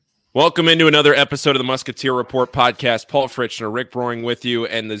Welcome into another episode of the Musketeer Report podcast. Paul Fritschner and Rick Broering with you,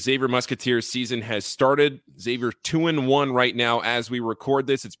 and the Xavier Musketeers season has started. Xavier 2-1 right now as we record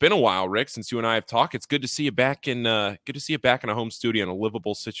this. It's been a while, Rick, since you and I have talked. It's good to see you back in. Good to see you back in a home studio in a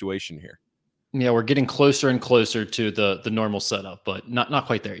livable situation here. Yeah, we're getting closer and closer to the normal setup, but not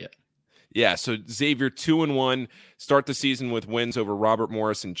quite there yet. Yeah, so Xavier 2-1, start the season with wins over Robert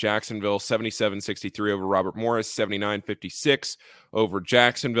Morris and Jacksonville, 77-63 over Robert Morris, 79-56 over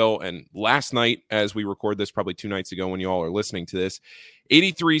Jacksonville. And last night, as we record this, probably 2 nights ago when you all are listening to this,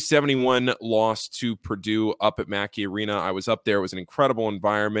 83-71 loss to Purdue up at Mackey Arena. I was up there. It was an incredible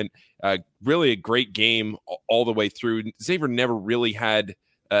environment, really a great game all the way through. Xavier never really had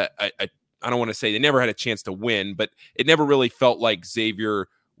I don't want to say they never had a chance to win, but it never really felt like Xavier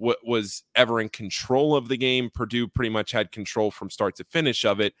was ever in control of the game. Purdue pretty much had control from start to finish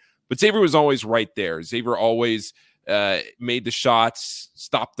of it, but Xavier was always right there. Xavier always made the shots,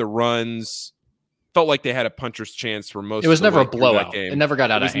 stopped the runs, felt like they had a puncher's chance for most. It was of the never way a blowout. game. It never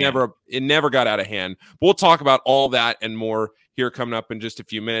got out of hand. It never got out of hand. But we'll talk about all that and more here coming up in just a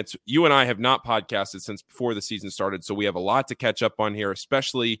few minutes. You and I have not podcasted since before the season started, so we have a lot to catch up on here,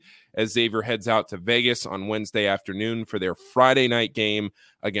 especially as Xavier heads out to Vegas on Wednesday afternoon for their Friday night game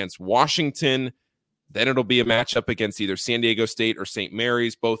against Washington. Then it'll be a matchup against either San Diego State or St.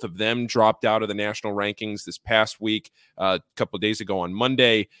 Mary's. Both of them dropped out of the national rankings this past week, a couple of days ago on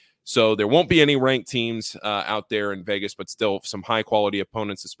Monday. So there won't be any ranked teams out there in Vegas, but still some high-quality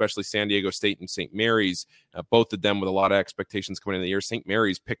opponents, especially San Diego State and St. Mary's, both of them with a lot of expectations coming into the year. St.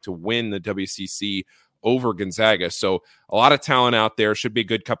 Mary's picked to win the WCC over Gonzaga. So a lot of talent out there. Should be a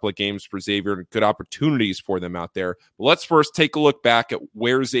good couple of games for Xavier and good opportunities for them out there. But let's first take a look back at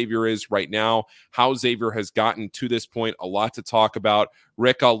where Xavier is right now, how Xavier has gotten to this point. A lot to talk about.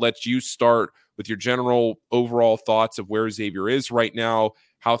 Rick, I'll let you start with your general overall thoughts of where Xavier is right now,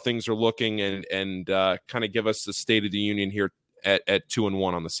 how things are looking, and kind of give us the state of the union here at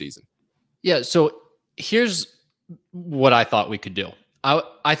 2-1 on the season. Yeah, so here's what I thought we could do.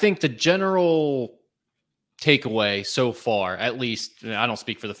 I think the general takeaway so far, at least, I don't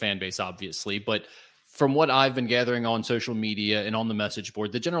speak for the fan base, obviously, but from what I've been gathering on social media and on the message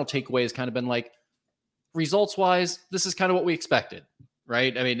board, the general takeaway has kind of been like, results-wise, this is kind of what we expected.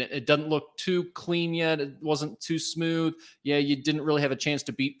 Right? I mean, it doesn't look too clean yet. It wasn't too smooth. Yeah, you didn't really have a chance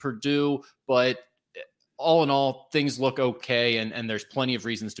to beat Purdue, but all in all, things look okay, and there's plenty of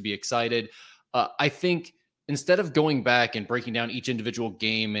reasons to be excited. I think instead of going back and breaking down each individual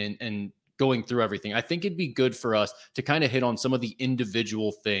game and going through everything, I think it'd be good for us to kind of hit on some of the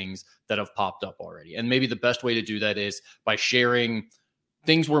individual things that have popped up already. And maybe the best way to do that is by sharing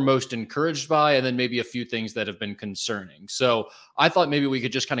things we're most encouraged by, and then maybe a few things that have been concerning. So I thought maybe we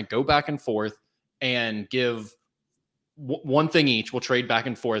could just kind of go back and forth and give one thing each. We'll trade back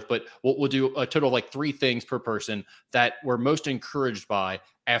and forth, but we'll do a total of like 3 things per person that we're most encouraged by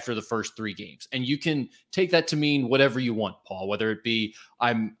after the first 3 games. And you can take that to mean whatever you want, Paul, whether it be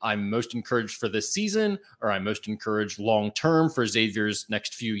I'm most encouraged for this season, or I'm most encouraged long-term for Xavier's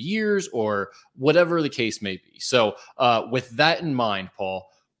next few years, or whatever the case may be. So with that in mind, Paul,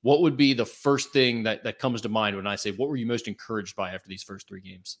 what would be the first thing that comes to mind when I say, what were you most encouraged by after these first 3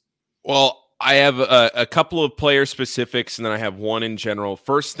 games? Well, I have a couple of player specifics, and then I have one in general.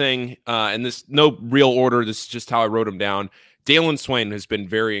 First thing, and this no real order, this is just how I wrote them down. Dalen Swain has been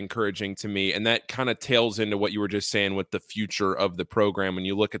very encouraging to me, and that kind of tails into what you were just saying with the future of the program when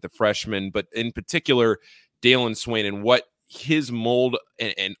you look at the freshmen, but in particular, Dalen Swain and what his mold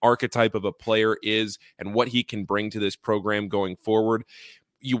and archetype of a player is and what he can bring to this program going forward.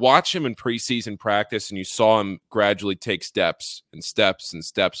 You watch him in preseason practice, and you saw him gradually take steps and steps and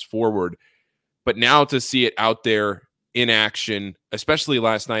steps forward. But now to see it out there in action, especially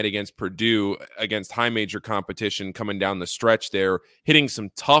last night against Purdue, against high major competition coming down the stretch there, hitting some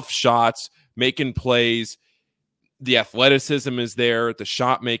tough shots, making plays. The athleticism is there. The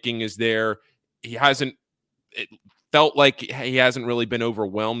shot making is there. It felt like he hasn't really been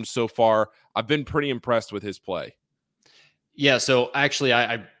overwhelmed so far. I've been pretty impressed with his play. Yeah, so actually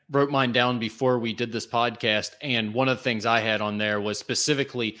I wrote mine down before we did this podcast, and one of the things I had on there was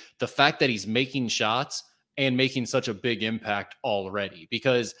specifically the fact that he's making shots and making such a big impact already.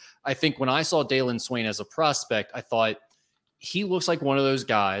 Because I think when I saw Dalen Swain as a prospect, I thought he looks like one of those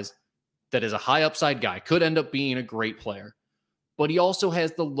guys that is a high upside guy, could end up being a great player, but he also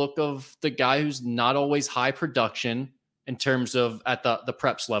has the look of the guy who's not always high production in terms of at the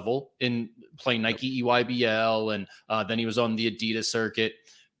preps level in playing Nike EYBL, and then he was on the Adidas circuit.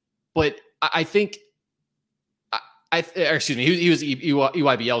 But I think, he was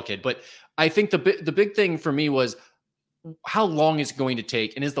EYBL kid. But I think the big thing for me was how long is it going to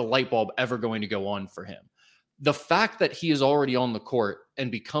take? And is the light bulb ever going to go on for him? The fact that he is already on the court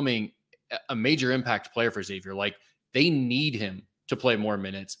and becoming a major impact player for Xavier, like they need him to play more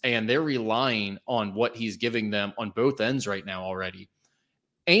minutes, and they're relying on what he's giving them on both ends right now already.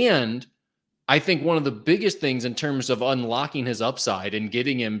 And I think one of the biggest things in terms of unlocking his upside and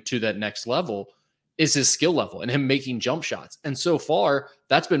getting him to that next level is his skill level and him making jump shots. And so far,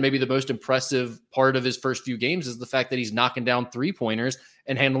 that's been maybe the most impressive part of his first few games, is the fact that he's knocking down 3-pointers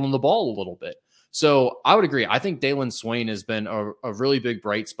and handling the ball a little bit. So I would agree. I think Dalen Swain has been a really big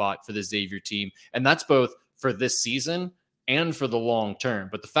bright spot for the Xavier team. And that's both for this season and for the long term.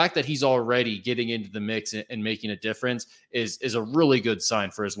 But the fact that he's already getting into the mix and making a difference is a really good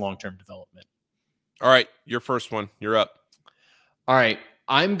sign for his long-term development. All right, your first one. You're up. All right.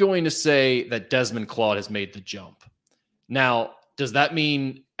 I'm going to say that Desmond Claude has made the jump. Now, does that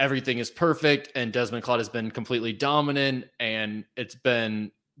mean everything is perfect and Desmond Claude has been completely dominant and it's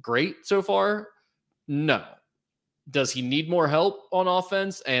been great so far? No. Does he need more help on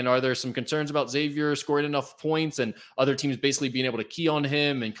offense? And are there some concerns about Xavier scoring enough points and other teams basically being able to key on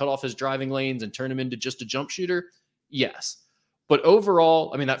him and cut off his driving lanes and turn him into just a jump shooter? Yes. But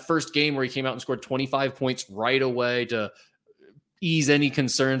overall, I mean, that first game where he came out and scored 25 points right away to ease any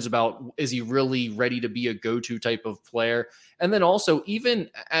concerns about, is he really ready to be a go-to type of player? And then also, even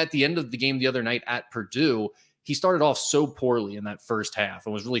at the end of the game the other night at Purdue, he started off so poorly in that first half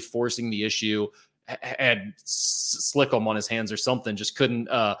and was really forcing the issue, had Slickum on his hands or something, just couldn't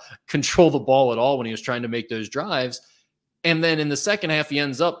control the ball at all when he was trying to make those drives. And then in the second half, he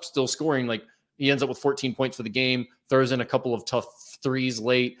ends up still scoring. Like, he ends up with 14 points for the game, throws in a couple of tough threes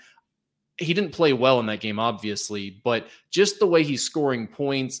late. He didn't play well in that game, obviously, but just the way he's scoring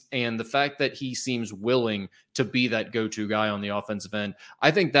points and the fact that he seems willing to be that go-to guy on the offensive end,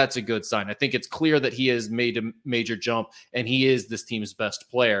 I think that's a good sign. I think it's clear that he has made a major jump and he is this team's best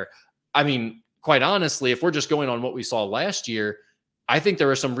player. I mean, quite honestly, if we're just going on what we saw last year, I think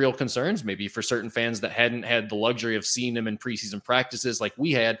there are some real concerns maybe for certain fans that hadn't had the luxury of seeing him in preseason practices like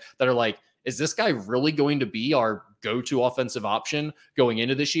we had, that are like, is this guy really going to be our go-to offensive option going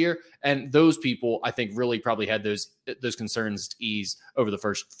into this year? And those people, I think, really probably had those concerns to ease over the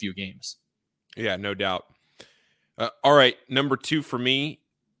first few games. Yeah, no doubt. All right, number 2 for me,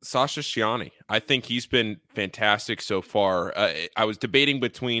 Sasha Shiani. I think he's been fantastic so far. I was debating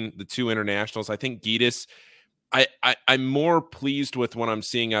between the two internationals. I think Giedis, I'm more pleased with what I'm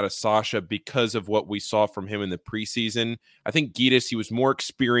seeing out of Sasha because of what we saw from him in the preseason. I think Giedis, he was more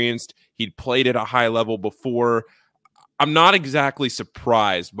experienced. He'd played at a high level before. I'm not exactly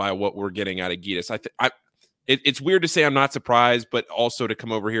surprised by what we're getting out of Giedis. It's weird to say I'm not surprised, but also to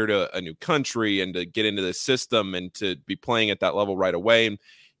come over here to a new country and to get into the system and to be playing at that level right away. And,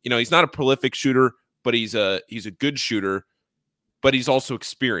 you know, he's not a prolific shooter, but he's a good shooter, but he's also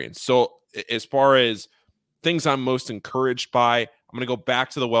experienced. So as far as things I'm most encouraged by, I'm going to go back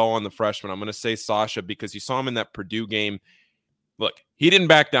to the well on the freshman. I'm going to say Sasha because you saw him in that Purdue game. Look, he didn't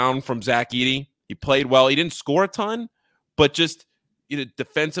back down from Zach Edey. He played well. He didn't score a ton, but just, you know,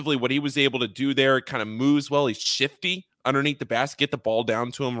 defensively, what he was able to do there, it kind of moves well. He's shifty underneath the basket, get the ball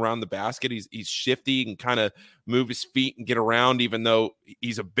down to him around the basket. He's shifty and kind of move his feet and get around, even though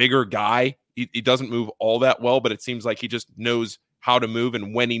he's a bigger guy. He doesn't move all that well, but it seems like he just knows how to move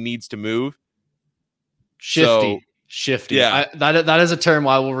and when he needs to move. Shifty. Yeah. That is a term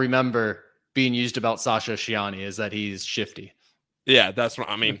I will remember being used about Sasha Shiani, is that he's shifty. Yeah, that's what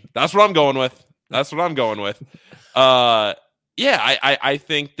I'm going with. I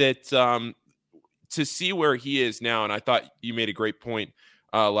think that to see where he is now, and I thought you made a great point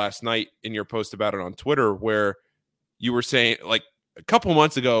last night in your post about it on Twitter, where you were saying, like, a couple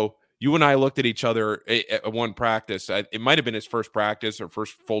months ago, you and I looked at each other at one practice. It might have been his first practice or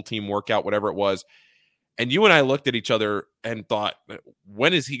first full team workout, whatever it was. And you and I looked at each other and thought,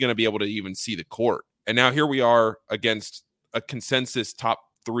 when is he going to be able to even see the court? And now here we are against a consensus top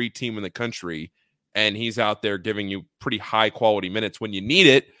 3 team in the country, and he's out there giving you pretty high quality minutes when you need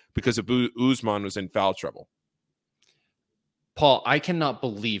it because Usman was in foul trouble. Paul, I cannot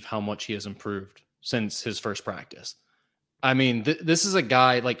believe how much he has improved since his first practice. I mean, this is a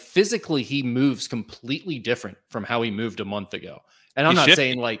guy, like, physically he moves completely different from how he moved a month ago. And I'm not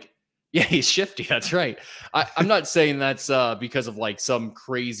saying like, yeah, he's shifty. That's right. I'm not saying that's because of like some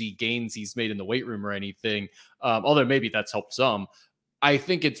crazy gains he's made in the weight room or anything, although maybe that's helped some. I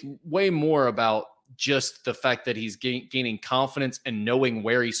think it's way more about just the fact that he's gaining confidence and knowing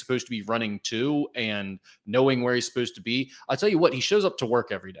where he's supposed to be running to and knowing where he's supposed to be. I'll tell you what, he shows up to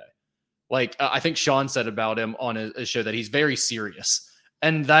work every day. Like I think Sean said about him on a show that he's very serious.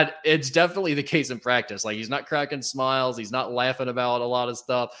 And that it's definitely the case in practice. Like, he's not cracking smiles. He's not laughing about a lot of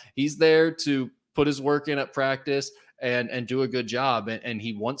stuff. He's there to put his work in at practice and do a good job. And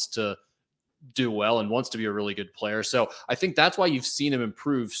he wants to do well and wants to be a really good player. So I think that's why you've seen him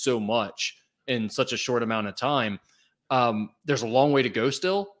improve so much in such a short amount of time. There's a long way to go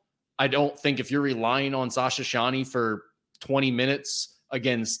still. I don't think if you're relying on Sasha Shani for 20 minutes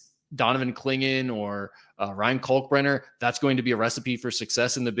against Donovan Clingan or Ryan Kalkbrenner, that's going to be a recipe for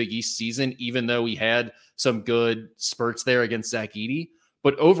success in the Big East season, even though he had some good spurts there against Zach Edey.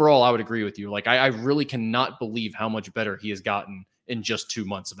 But overall, I would agree with you. Like, I really cannot believe how much better he has gotten in just 2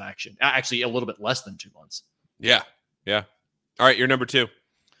 months of action. Actually, a little bit less than 2 months. Yeah. Yeah. All right. You're number 2.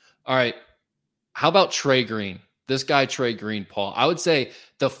 All right. How about Trey Green? This guy, Trey Green, Paul. I would say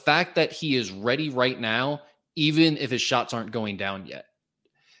the fact that he is ready right now, even if his shots aren't going down yet.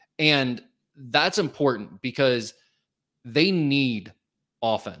 And that's important because they need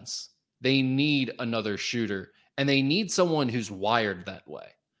offense. They need another shooter, and they need someone who's wired that way.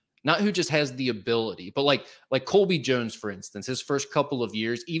 Not who just has the ability, but like Colby Jones, for instance, his first couple of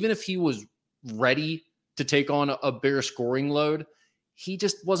years, even if he was ready to take on a bigger scoring load, he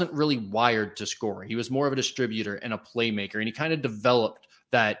just wasn't really wired to score. He was more of a distributor and a playmaker, and he kind of developed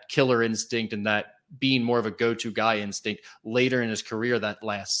that killer instinct and that being more of a go-to guy instinct later in his career that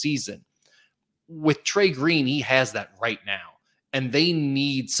last season. With Trey Green, he has that right now. And they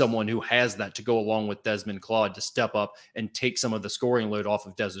need someone who has that to go along with Desmond Claude to step up and take some of the scoring load off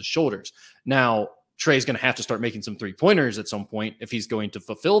of Dez's shoulders. Now, Trey's going to have to start making some three-pointers at some point if he's going to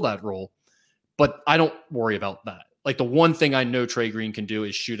fulfill that role. But I don't worry about that. Like, the one thing I know Trey Green can do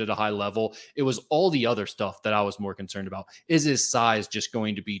is shoot at a high level. It was all the other stuff that I was more concerned about. Is his size just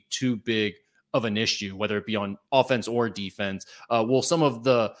going to be too big of an issue, whether it be on offense or defense? Will some of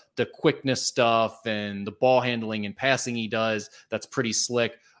the quickness stuff and the ball handling and passing he does, that's pretty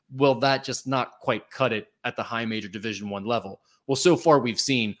slick, will that just not quite cut it at the high major Division I level? Well, so far we've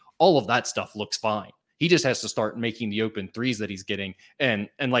seen all of that stuff looks fine. He just has to start making the open threes that he's getting. And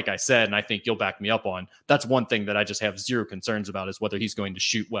like I said, and I think you'll back me up on, that's one thing that I just have zero concerns about, is whether he's going to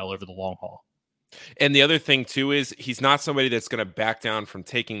shoot well over the long haul. And the other thing, too, is he's not somebody that's going to back down from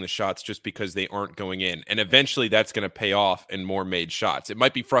taking the shots just because they aren't going in. And eventually that's going to pay off in more made shots. It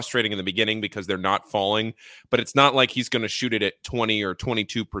might be frustrating in the beginning because they're not falling, but it's not like he's going to shoot it at 20 or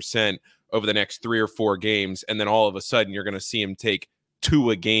 22% over the next 3 or 4 games. And then all of a sudden you're going to see him take 2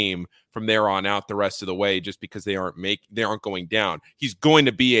 a game from there on out the rest of the way just because they aren't going down. He's going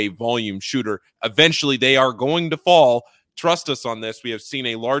to be a volume shooter. Eventually they are going to fall. Trust us on this. We have seen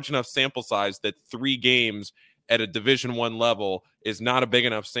a large enough sample size that 3 games at a Division I level is not a big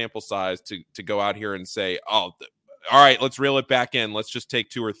enough sample size to go out here and say, oh, all right, let's reel it back in. Let's just take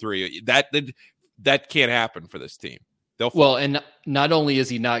 2 or 3. That can't happen for this team. Well, and not only is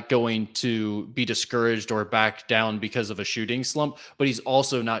he not going to be discouraged or back down because of a shooting slump, but he's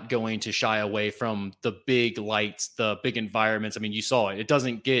also not going to shy away from the big lights, the big environments. I mean, you saw it. It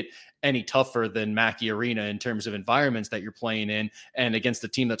doesn't get any tougher than Mackey Arena in terms of environments that you're playing in, and against a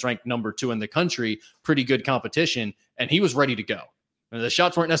team that's ranked number 2 in the country, pretty good competition. And he was ready to go. The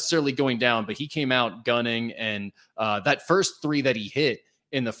shots weren't necessarily going down, but he came out gunning. And that first 3 that he hit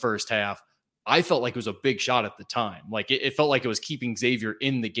in the first half, I felt like it was a big shot at the time. Like, it felt like it was keeping Xavier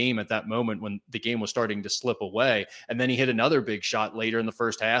in the game at that moment when the game was starting to slip away. And then he hit another big shot later in the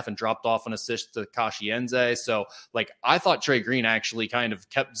first half and dropped off an assist to Kashienze. So, like, I thought Trey Green actually kind of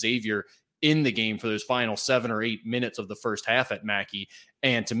kept Xavier in the game for those final 7 or 8 minutes of the first half at Mackey.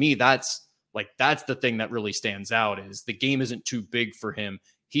 And to me, that's the thing that really stands out, is the game isn't too big for him.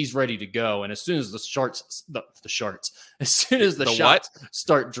 He's ready to go. And as soon as the shots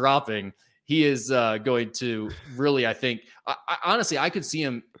start dropping, he is going to really, I think, honestly, I could see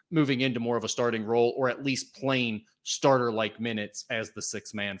him moving into more of a starting role, or at least playing starter-like minutes as the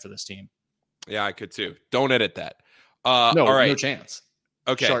 6th man for this team. Yeah, I could too. Don't edit that. No, all right. No chance.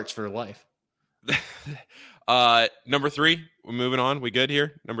 Okay. Sharks for life. Number 3, we're moving on. We good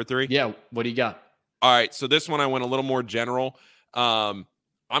here? Number 3? Yeah, what do you got? All right, so this one I went a little more general. I'm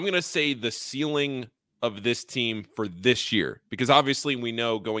going to say the ceiling of this team for this year, because obviously we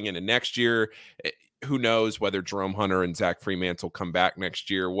know going into next year, who knows whether Jerome Hunter and Zach Fremantle come back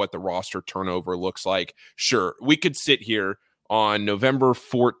next year, what the roster turnover looks like. Sure, we could sit here on November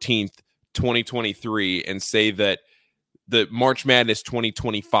 14th, 2023 and say that the March Madness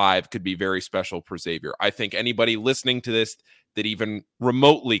 2025 could be very special for Xavier. I think anybody listening to this that even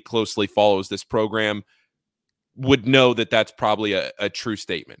remotely closely follows this program would know that that's probably a true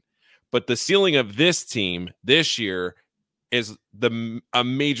statement. But the ceiling of this team this year, is a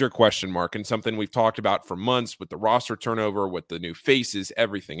major question mark, and something we've talked about for months with the roster turnover, with the new faces,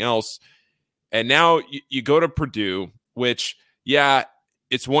 everything else. And now you go to Purdue, which, yeah,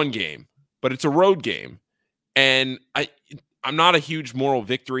 it's one game, but it's a road game. And I'm not a huge moral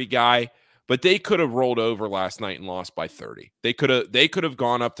victory guy, but they could have rolled over last night and lost by 30. They could have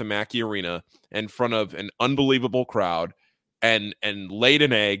gone up to Mackey Arena in front of an unbelievable crowd and laid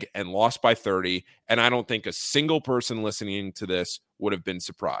an egg and lost by 30. And I don't think a single person listening to this would have been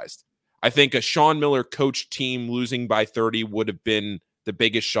surprised. I think a Sean Miller coached team losing by 30 would have been the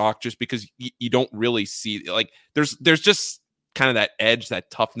biggest shock, just because you don't really see, like, there's just kind of that edge, that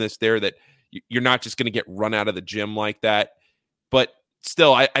toughness there, that you're not just going to get run out of the gym like that. But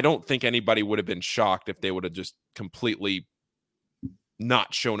still, I don't think anybody would have been shocked if they would have just completely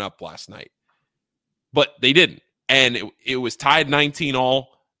not shown up last night. But they didn't. And it was tied 19-all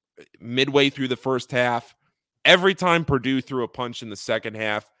midway through the first half. Every time Purdue threw a punch in the second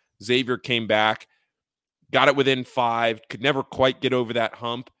half, Xavier came back, got it within 5, could never quite get over that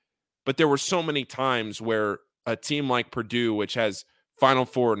hump. But there were so many times where a team like Purdue, which has Final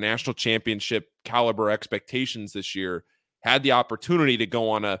Four national championship caliber expectations this year, had the opportunity to go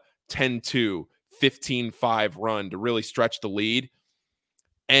on a 10-2, 15-5 run to really stretch the lead.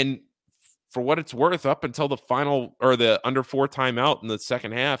 And for what it's worth, up until the final, or the under 4 timeout in the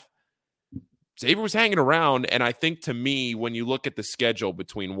second half, Xavier was hanging around. And I think, to me, when you look at the schedule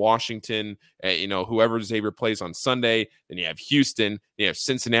between Washington, whoever Xavier plays on Sunday, then you have Houston, you have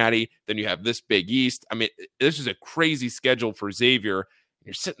Cincinnati, then you have this Big East. I mean, this is a crazy schedule for Xavier.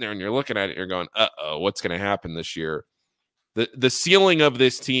 You're sitting there and you're looking at it, you're going, what's going to happen this year? The ceiling of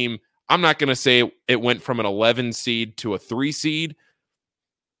this team, I'm not going to say it went from an 11 seed to a 3 seed,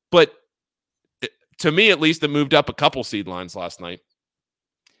 but to me, at least, it moved up a couple seed lines last night.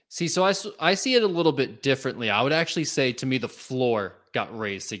 See, so I see it a little bit differently. I would actually say, to me, the floor got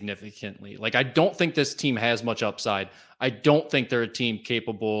raised significantly. Like, I don't think this team has much upside. I don't think they're a team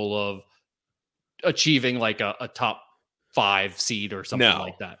capable of achieving like a top 5 seed or something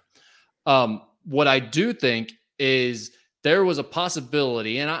like that. What I do think is there was a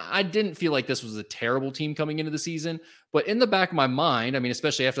possibility, and I didn't feel like this was a terrible team coming into the season, but in the back of my mind, I mean,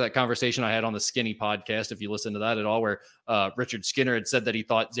 especially after that conversation I had on the Skinny podcast, if you listen to that at all, where Richard Skinner had said that he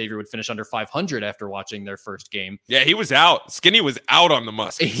thought Xavier would finish under 500 after watching their first game. Yeah, he was out. Skinny was out on the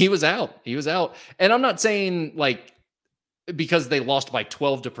Musk. He was out. And I'm not saying, like, because they lost by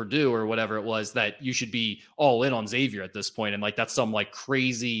 12 to Purdue or whatever it was, that you should be all in on Xavier at this point. And like, that's some like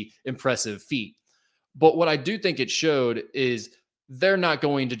crazy impressive feat. But what I do think it showed is they're not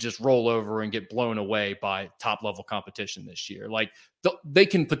going to just roll over and get blown away by top level competition this year. Like, they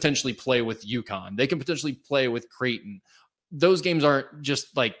can potentially play with UConn. They can potentially play with Creighton. Those games aren't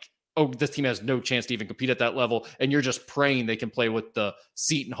just like, oh, this team has no chance to even compete at that level, and you're just praying they can play with the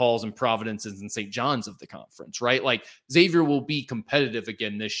Seton Halls and Providences and St. John's of the conference, right? Like, Xavier will be competitive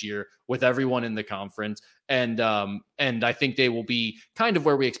again this year with everyone in the conference. And I think they will be kind of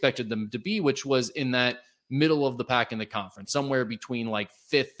where we expected them to be, which was in that middle of the pack in the conference, somewhere between like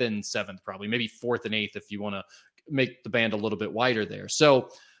 5th and 7th, probably maybe 4th and 8th, if you want to make the band a little bit wider there. So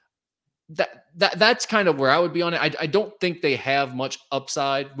that's kind of where I would be on it. I don't think they have much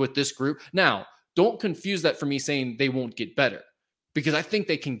upside with this group. Now, don't confuse that for me saying they won't get better, because I think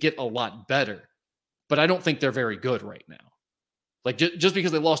they can get a lot better, but I don't think they're very good right now. Like, just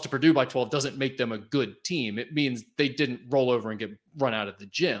because they lost to Purdue by 12 doesn't make them a good team. It means they didn't roll over and get run out of the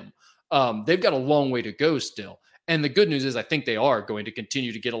gym. They've got a long way to go still. And the good news is I think they are going to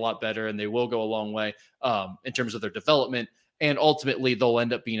continue to get a lot better, and they will go a long way in terms of their development. And ultimately, they'll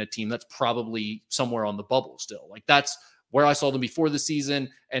end up being a team that's probably somewhere on the bubble still. Like, that's where I saw them before the season.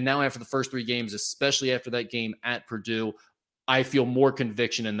 And now after the first 3 games, especially after that game at Purdue, I feel more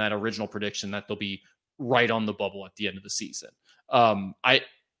conviction in that original prediction that they'll be right on the bubble at the end of the season. I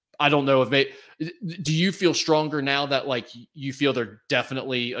don't know do you feel stronger now that, like, you feel they're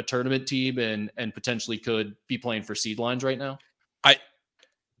definitely a tournament team and potentially could be playing for seed lines right now?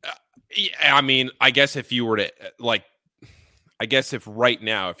 I mean, I guess if you were to if right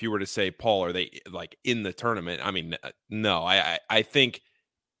now, if you were to say, Paul, are they like in the tournament? I mean, no, I think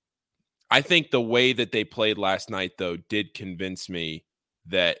the way that they played last night, though, did convince me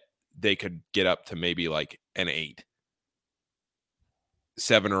that they could get up to maybe like an 8,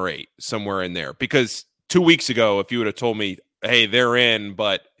 7 or 8, somewhere in there. Because 2 weeks ago, if you would have told me, hey, they're in,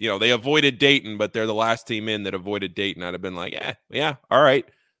 but they avoided Dayton, but they're the last team in that avoided Dayton, I'd have been like, yeah, all right,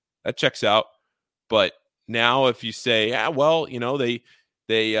 that checks out. But now, if you say, they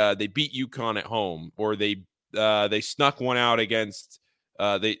beat UConn at home, or they snuck one out against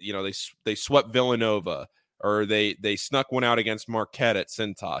they swept Villanova, or they snuck one out against Marquette at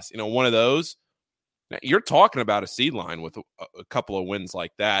Cintas. One of those. You're talking about a seed line with a couple of wins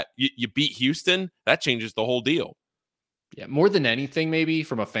like that. You beat Houston, that changes the whole deal. Yeah, more than anything, maybe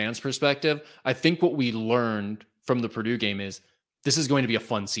from a fan's perspective, I think what we learned from the Purdue game is this is going to be a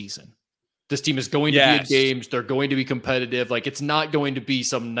fun season. This team is going to be in games. They're going to be competitive. Like, it's not going to be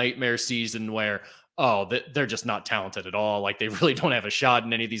some nightmare season where, they're just not talented at all. Like, they really don't have a shot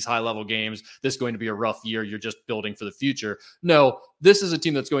in any of these high-level games. This is going to be a rough year. You're just building for the future. No, this is a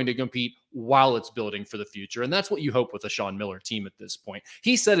team that's going to compete while it's building for the future. And that's what you hope with a Sean Miller team at this point.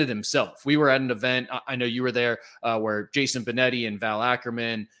 He said it himself. We were at an event, I know you were there, where Jason Benetti and Val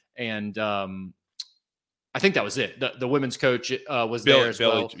Ackerman and I think that was it. The women's coach was there as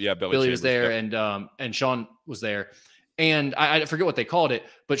well. Yeah, Billy was there, and Sean was there. And I forget what they called it,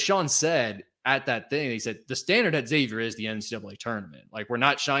 but Sean said at that thing, he said, the standard at Xavier is the NCAA tournament. Like, we're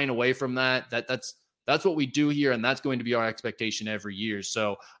not shying away from that. That's what we do here, and that's going to be our expectation every year.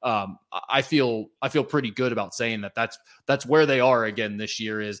 So I feel pretty good about saying that's where they are again this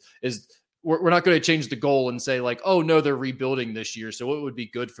year. Is we're not going to change the goal and say like, oh no, they're rebuilding this year, so it would be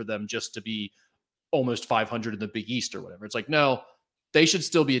good for them just to be almost 500 in the Big East or whatever. It's like, no, they should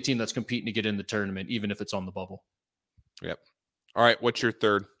still be a team that's competing to get in the tournament, even if it's on the bubble. Yep. All right. What's your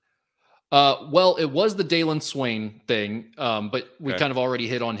third? Well, it was the Dalen Swain thing, but we kind of already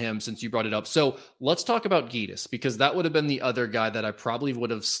hit on him since you brought it up. So let's talk about Giedis, because that would have been the other guy that I probably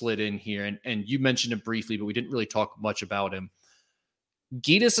would have slid in here. And you mentioned him briefly, but we didn't really talk much about him.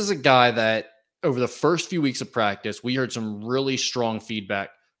 Giedis is a guy that over the first few weeks of practice, we heard some really strong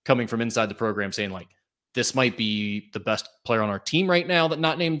feedback coming from inside the program saying like, this might be the best player on our team right now that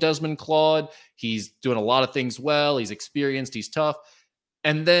not named Desmond Claude. He's doing a lot of things well. He's experienced. He's tough.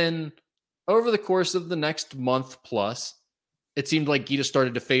 And then over the course of the next month plus, it seemed like Giedis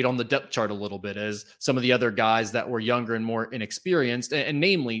started to fade on the depth chart a little bit as some of the other guys that were younger and more inexperienced, and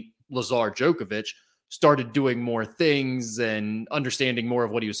namely Lazar Djokovic, started doing more things and understanding more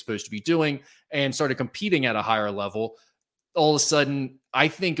of what he was supposed to be doing and started competing at a higher level. All of a sudden, I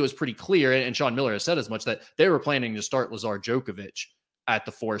think it was pretty clear, and Sean Miller has said as much, that they were planning to start Lazar Djokovic at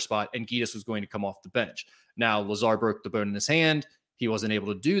the 4 spot, and Giedis was going to come off the bench. Now, Lazar broke the bone in his hand. He wasn't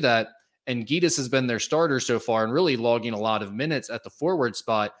able to do that. And Giedis has been their starter so far and really logging a lot of minutes at the forward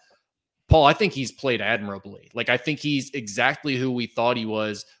spot. Paul, I think he's played admirably. Like, I think he's exactly who we thought he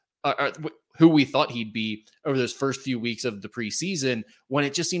was, who we thought he'd be over those first few weeks of the preseason, when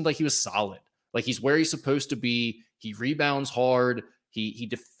it just seemed like he was solid. Like, he's where he's supposed to be. He rebounds hard. He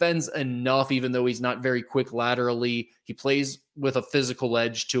defends enough, even though he's not very quick laterally. He plays with a physical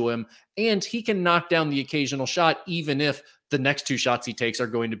edge to him, and he can knock down the occasional shot, even if the next 2 shots he takes are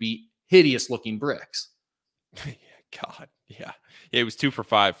going to be hideous looking bricks. God, yeah. It was 2 for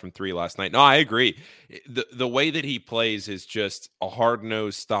 5 from 3 last night. No, I agree. The way that he plays is just a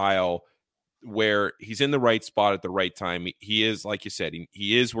hard-nosed style where he's in the right spot at the right time. He is, like you said,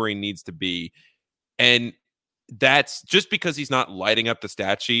 he is where he needs to be. And that's just because he's not lighting up the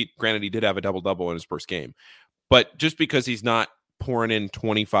stat sheet. Granted, he did have a double-double in his first game. But just because he's not pouring in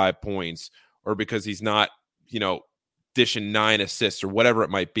 25 points, or because he's not, dishing 9 assists or whatever it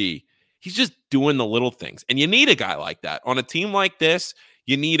might be, he's just doing the little things. And you need a guy like that. On a team like this,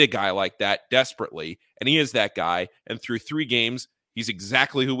 you need a guy like that desperately. And he is that guy. And through 3 games, he's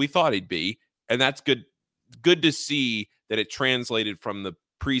exactly who we thought he'd be. And that's good to see that it translated from the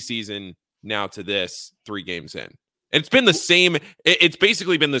preseason now to this 3 games in. And it's been the same. It's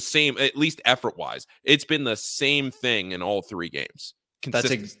basically been the same, at least effort-wise. It's been the same thing in all 3 games.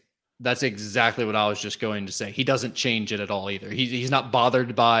 That's exactly what I was just going to say. He doesn't change it at all either. He's not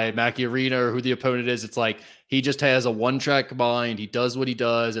bothered by Mackey Arena or who the opponent is. It's like he just has a one-track mind. He does what he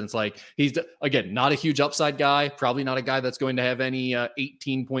does. And it's like he's, again, not a huge upside guy. Probably not a guy that's going to have any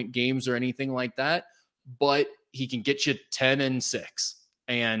 18-point games or anything like that. But he can get you 10 and 6.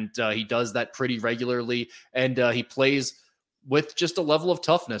 And he does that pretty regularly. And he plays with just a level of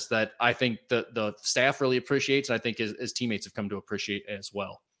toughness that I think the staff really appreciates. And I think his teammates have come to appreciate as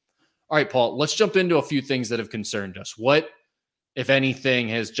well. All right, Paul, let's jump into a few things that have concerned us. What, if anything,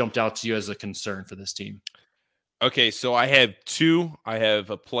 has jumped out to you as a concern for this team? Okay, so I have 2. I have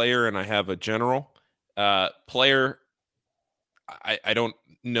a player and I have a general. Player, I don't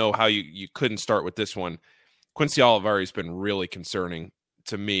know how you couldn't start with this one. Quincy Olivari has been really concerning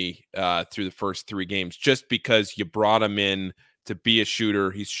to me through the first 3 games, just because you brought him in to be a shooter.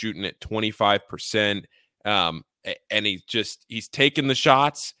 He's shooting at 25%, and he's taking the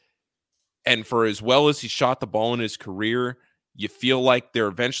shots. And for as well as he shot the ball in his career, you feel like they're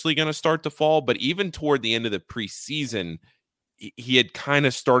eventually going to start to fall. But even toward the end of the preseason, he had kind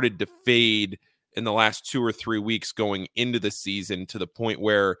of started to fade in the last 2 or 3 weeks going into the season, to the point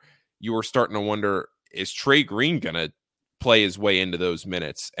where you were starting to wonder, is Trey Green going to play his way into those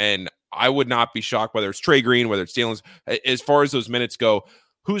minutes? And I would not be shocked whether it's Trey Green, whether it's Dalen. As far as those minutes go,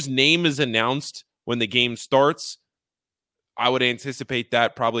 whose name is announced when the game starts, I would anticipate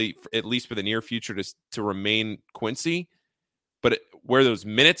that probably, at least for the near future, to remain Quincy. But where those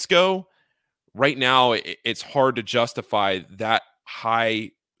minutes go, right now, it's hard to justify that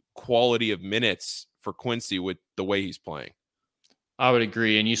high quality of minutes for Quincy with the way he's playing. I would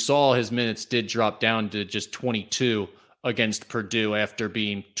agree. And you saw his minutes did drop down to just 22 against Purdue after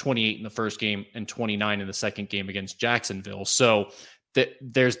being 28 in the first game and 29 in the second game against Jacksonville. So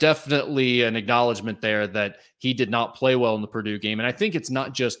there's definitely an acknowledgement there that he did not play well in the Purdue game. And I think it's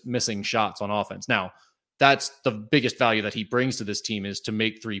not just missing shots on offense. Now, that's the biggest value that he brings to this team, is to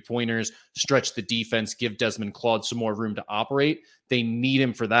make 3-pointers, stretch the defense, give Desmond Claude some more room to operate. They need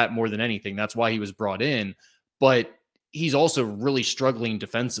him for that more than anything. That's why he was brought in. But he's also really struggling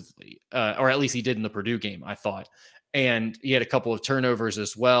defensively, or at least he did in the Purdue game, I thought. And he had a couple of turnovers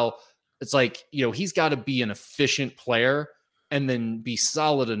as well. It's like, he's got to be an efficient player and then be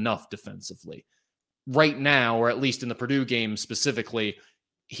solid enough defensively. Right now, or at least in the Purdue game specifically,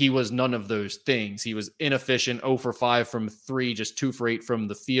 he was none of those things. He was inefficient, 0 for 5 from 3, just 2 for 8 from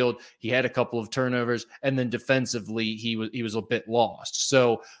the field. He had a couple of turnovers, and then defensively, he was a bit lost.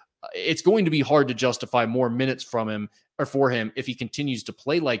 So it's going to be hard to justify more minutes from him or for him if he continues to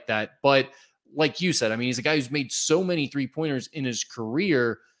play like that. But like you said, I mean, he's a guy who's made so many 3-pointers in his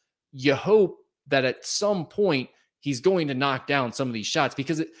career. You hope that at some point he's going to knock down some of these shots,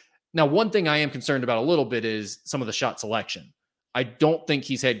 because now one thing I am concerned about a little bit is some of the shot selection. I don't think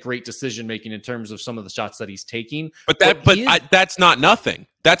he's had great decision-making in terms of some of the shots that he's taking. But that's not nothing.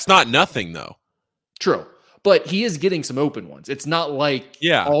 That's not nothing, though. True. But he is getting some open ones. It's not like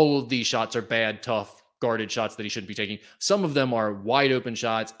all of these shots are bad, tough, guarded shots that he shouldn't be taking. Some of them are wide open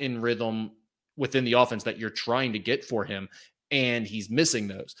shots in rhythm within the offense that you're trying to get for him, and he's missing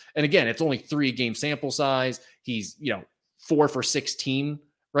those. And again, it's only 3-game sample size. He's, 4 for 16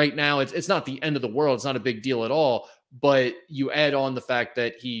 right now. It's not the end of the world. It's not a big deal at all. But you add on the fact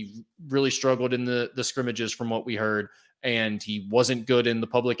that he really struggled in the scrimmages from what we heard, and he wasn't good in the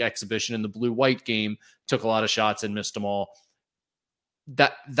public exhibition in the blue-white game, took a lot of shots and missed them all.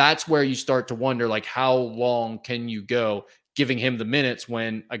 That's where you start to wonder, like, how long can you go giving him the minutes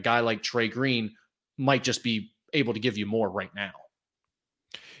when a guy like Trey Green might just be able to give you more right now?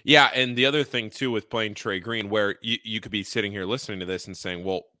 Yeah, and the other thing, too, with playing Trey Green, where you could be sitting here listening to this and saying,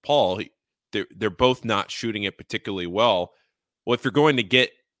 well, Paul, they're both not shooting it particularly well. Well, if you're going to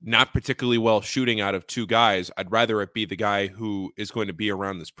get not particularly well shooting out of two guys, I'd rather it be the guy who is going to be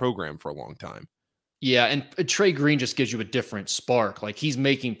around this program for a long time. Yeah, and Trey Green just gives you a different spark. Like, he's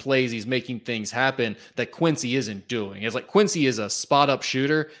making plays, he's making things happen that Quincy isn't doing. It's like Quincy is a spot-up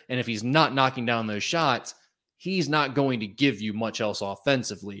shooter, and if he's not knocking down those shots, he's not going to give you much else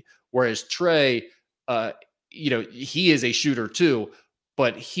offensively. Whereas Trey, he is a shooter too,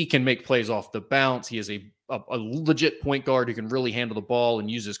 but he can make plays off the bounce. He is a legit point guard who can really handle the ball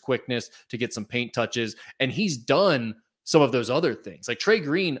and use his quickness to get some paint touches. And he's done some of those other things. Like, Trey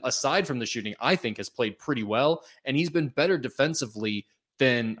Green, aside from the shooting, I think has played pretty well, and he's been better defensively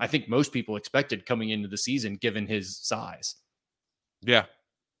than I think most people expected coming into the season, given his size. Yeah.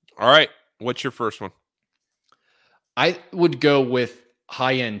 All right. What's your first one? I would go with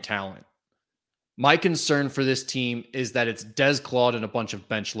high-end talent. My concern for this team is that it's Des Claude and a bunch of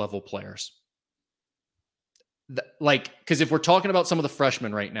bench-level players. Because if we're talking about some of the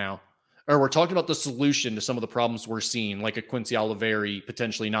freshmen right now, or we're talking about the solution to some of the problems we're seeing, like a Quincy Oliveri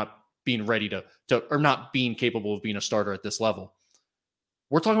potentially not being ready to or not being capable of being a starter at this level,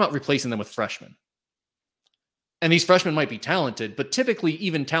 we're talking about replacing them with freshmen. And these freshmen might be talented, but typically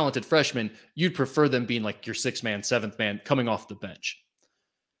even talented freshmen, you'd prefer them being like your 6th man, 7th man coming off the bench.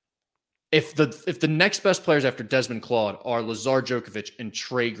 If the next best players after Desmond Claude are Lazar Djokovic and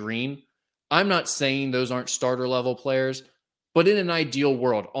Trey Green, I'm not saying those aren't starter level players, but in an ideal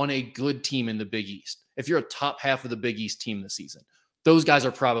world, on a good team in the Big East, if you're a top half of the Big East team this season, those guys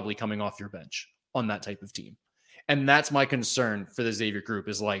are probably coming off your bench on that type of team. And that's my concern for the Xavier group,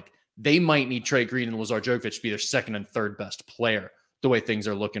 is like, they might need Trey Green and Lazar Djokovic to be their 2nd and 3rd best player the way things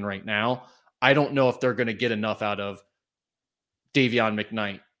are looking right now. I don't know if they're going to get enough out of Davion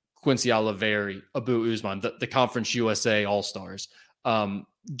McKnight, Quincy Oliveri, Abu Usman, the Conference USA All-Stars.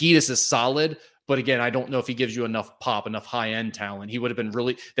 Giannis is solid, but again, I don't know if he gives you enough pop, enough high-end talent. He would have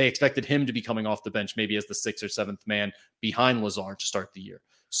been they expected him to be coming off the bench maybe as the 6th or 7th man behind Lazar to start the year.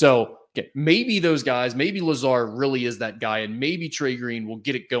 So maybe those guys, maybe Lazar really is that guy, and maybe Trey Green will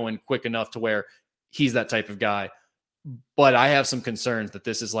get it going quick enough to where he's that type of guy. But I have some concerns that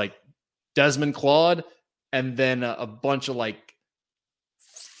this is like Desmond Claude and then a bunch of like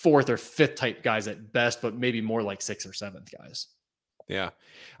fourth or fifth type guys at best, but maybe more like sixth or seventh guys. Yeah.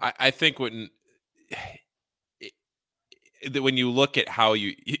 I think when you look at how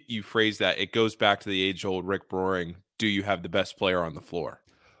you phrase that, it goes back to the age-old Rick Broering. Do you have the best player on the floor?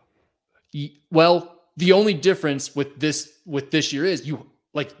 Well, the only difference with this year is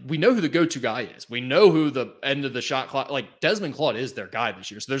we know who the go-to guy is. We know who the end of the shot clock, like Desmond Claude is their guy this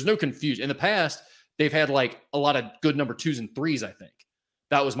year. So there's no confusion. In the past, they've had like a lot of good number 2s and 3s, I think.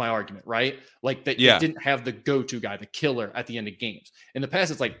 That was my argument, right? Like that they didn't have the go-to guy, the killer at the end of games. In the past,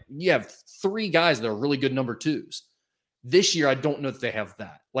 it's like you have 3 guys that are really good number 2s. This year, I don't know that they have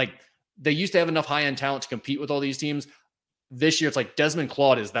that. Like they used to have enough high-end talent to compete with all these teams. This year, it's like Desmond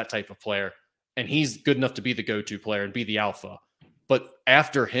Claude is that type of player, and he's good enough to be the go-to player and be the alpha. But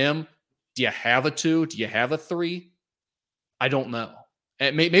after him, do you have a 2? Do you have a 3? I don't know.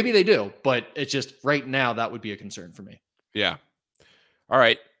 Maybe they do, but it's just right now that would be a concern for me. Yeah. All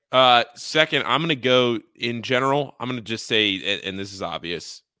right. Second, I'm going to go in general. I'm going to just say, and this is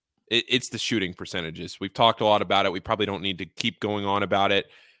obvious, it's the shooting percentages. We've talked a lot about it. We probably don't need to keep going on about it,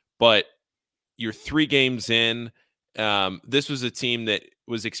 but you're 3 games in. This was a team that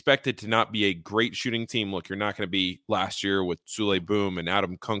was expected to not be a great shooting team. Look, you're not going to be last year with Sule Boom and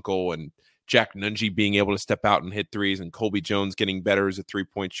Adam Kunkel and Jack Nunji being able to step out and hit threes and Colby Jones getting better as a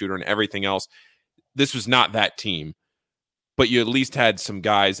 3-point shooter and everything else. This was not that team, but you at least had some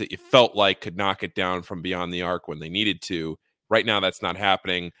guys that you felt like could knock it down from beyond the arc when they needed to. Right now, that's not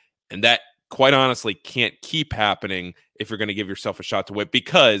happening. And that, quite honestly, can't keep happening if you're going to give yourself a shot to win.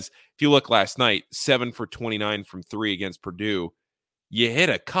 Because if you look last night, 7 for 29 from 3 against Purdue, you hit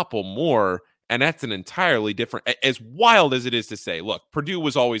a couple more, and that's an entirely different, as wild as it is to say, look, Purdue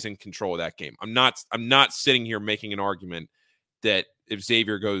was always in control of that game. I'm not sitting here making an argument that if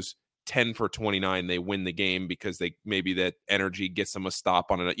Xavier goes 10 for 29, they win the game because maybe that energy gets them a stop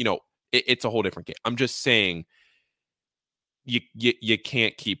on it. It's a whole different game. I'm just saying you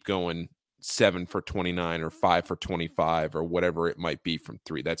can't keep going 7 for 29 or 5 for 25 or whatever it might be from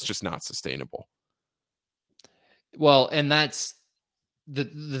 3. That's just not sustainable. Well, and that's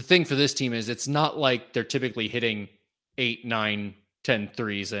the thing for this team is it's not like they're typically hitting 8, 9, 10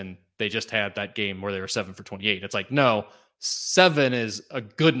 threes and they just had that game where they were 7 for 28. It's like, no, 7 is a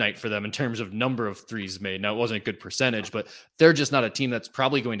good night for them in terms of number of threes made. Now, it wasn't a good percentage, but they're just not a team that's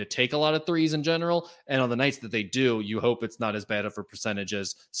probably going to take a lot of threes in general. And on the nights that they do, you hope it's not as bad of a percentage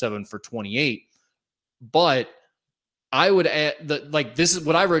as 7 for 28. But I would add this is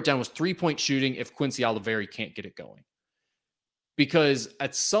what I wrote down was 3-point shooting if Quincy Oliveri can't get it going. Because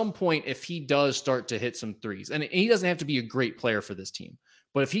at some point, if he does start to hit some threes, and he doesn't have to be a great player for this team,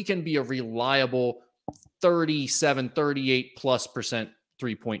 but if he can be a reliable 37, 38+%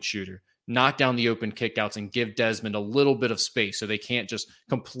 3-point shooter, knock down the open kickouts and give Desmond a little bit of space so they can't just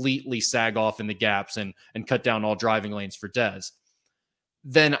completely sag off in the gaps and cut down all driving lanes for Des,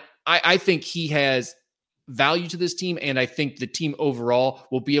 then I think he has value to this team, and I think the team overall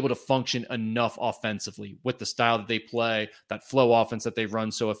will be able to function enough offensively with the style that they play, that flow offense that they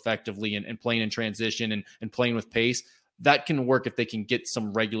run so effectively and playing in transition and playing with pace. That can work if they can get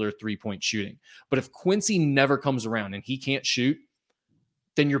some regular 3-point shooting. But if Quincy never comes around and he can't shoot,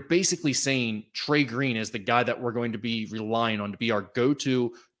 then you're basically saying Trey Green is the guy that we're going to be relying on to be our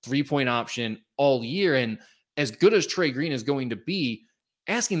go-to 3-point option all year. And as good as Trey Green is going to be,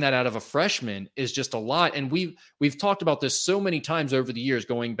 asking that out of a freshman is just a lot. And we've talked about this so many times over the years,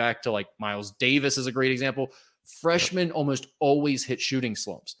 going back to like Miles Davis is a great example. Freshmen almost always hit shooting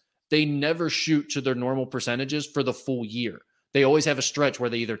slumps. They never shoot to their normal percentages for the full year. They always have a stretch where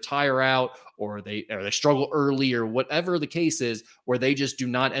they either tire out or they struggle early or whatever the case is, where they just do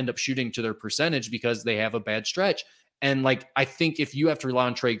not end up shooting to their percentage because they have a bad stretch. And I think if you have to rely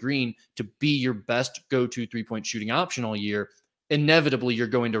on Trey Green to be your best go-to 3-point shooting option all year, inevitably you're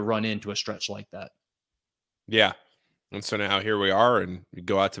going to run into a stretch like that. Yeah. And so now here we are, and you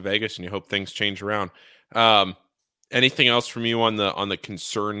go out to Vegas and you hope things change around. Anything else from you on the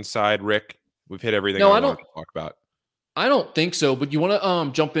concern side, Rick? We've hit everything I wanted to talk about. I don't think so, but you want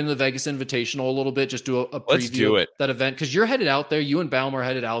to jump into the Vegas Invitational a little bit, just do a preview of that event, because you're headed out there. You and Baum are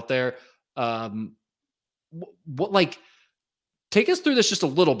headed out there. Take us through this just a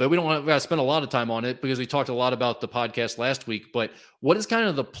little bit. We don't want to spend a lot of time on it because we talked a lot about the podcast last week, but what is kind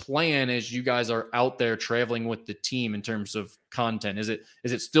of the plan as you guys are out there traveling with the team in terms of content? Is it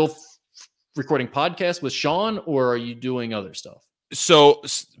still recording podcasts with Sean, or are you doing other stuff? So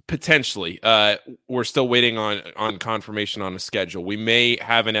potentially, we're still waiting on confirmation on a schedule. We may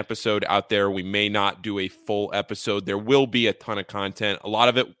have an episode out there. We may not do a full episode. There will be a ton of content. A lot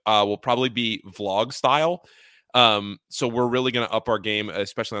of it will probably be vlog style. So we're really going to up our game,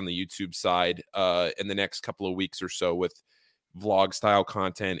 especially on the YouTube side, in the next couple of weeks or so with vlog style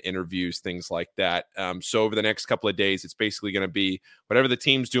content, interviews, things like that. So over the next couple of days, it's basically going to be whatever the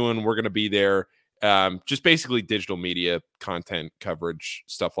team's doing, we're going to be there. Just basically digital media content coverage,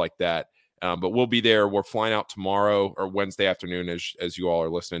 stuff like that. But we'll be there. We're flying out tomorrow or Wednesday afternoon as you all are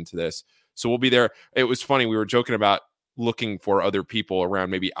listening to this. So we'll be there. It was funny. We were joking about looking for other people around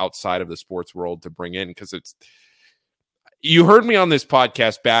maybe outside of the sports world to bring in, because you heard me on this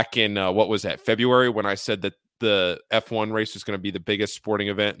podcast back in what was that, February, when I said that the F1 race was going to be the biggest sporting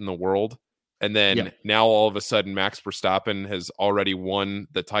event in the world. And then now all of a sudden Max Verstappen has already won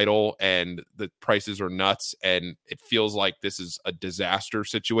the title and the prices are nuts. And it feels like this is a disaster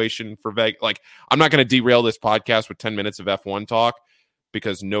situation for Vegas. Like, I'm not going to derail this podcast with 10 minutes of F1 talk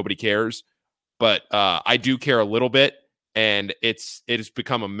because nobody cares, but I do care a little bit. And it has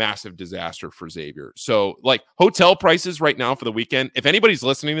become a massive disaster for Xavier. So like hotel prices right now for the weekend, if anybody's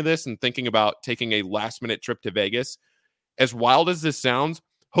listening to this and thinking about taking a last minute trip to Vegas, as wild as this sounds,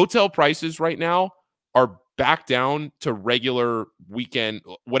 hotel prices right now are back down to regular weekend,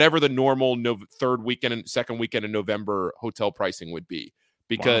 whatever the normal third weekend and second weekend in November hotel pricing would be,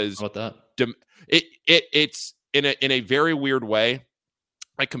 because wow, how about that? It's in a very weird way.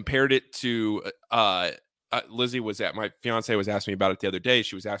 I compared it to, Lizzie my fiance was asking me about it the other day.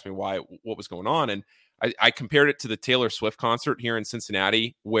 She was asking me what was going on. And I compared it to the Taylor Swift concert here in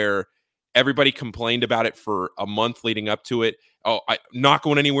Cincinnati, where everybody complained about it for a month leading up to it. Oh, I'm not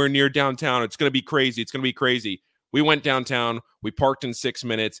going anywhere near downtown. It's going to be crazy. It's going to be crazy. We went downtown. We parked in 6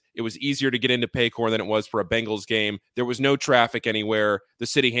 minutes. It was easier to get into Paycor than it was for a Bengals game. There was no traffic anywhere. The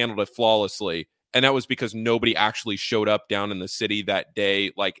city handled it flawlessly. And that was because nobody actually showed up down in the city that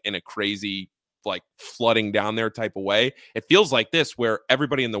day, like in a crazy, like flooding down there type of way. It feels like this, where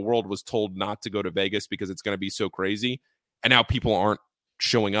everybody in the world was told not to go to Vegas because it's going to be so crazy. And now people aren't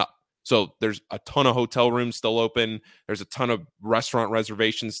showing up. So there's a ton of hotel rooms still open. There's a ton of restaurant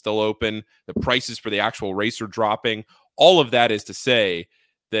reservations still open. The prices for the actual race are dropping. All of that is to say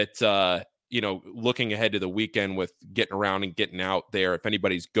that, looking ahead to the weekend with getting around and getting out there, if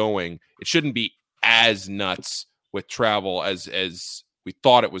anybody's going, it shouldn't be as nuts with travel as we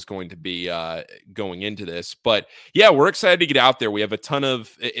thought it was going to be going into this. But yeah, we're excited to get out there. We have a ton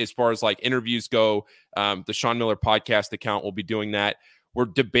of, as far as like interviews go, the Sean Miller podcast account will be doing that. We're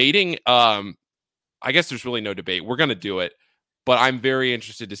debating, I guess there's really no debate. We're going to do it, but I'm very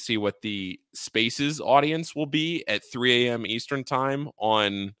interested to see what the Spaces audience will be at 3 a.m. Eastern time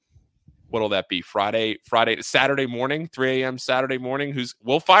on, what'll that be? Saturday morning, 3 a.m. Saturday morning.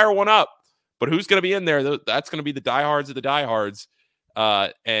 We'll fire one up, but who's going to be in there? That's going to be the diehards of the diehards.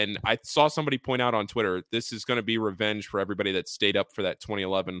 And I saw somebody point out on Twitter, this is going to be revenge for everybody that stayed up for that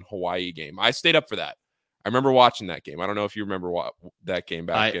 2011 Hawaii game. I stayed up for that. I remember watching that game. I don't know if you remember that game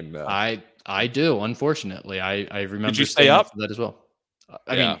back in. I do. Unfortunately, I remember. Did you stay up for that as well?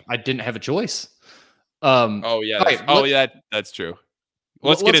 I mean, I didn't have a choice. That's true.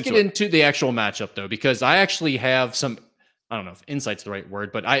 Let's get into the actual matchup though, because I actually have some. I don't know if insight's the right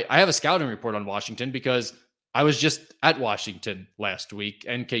word, but I have a scouting report on Washington because I was just at Washington last week.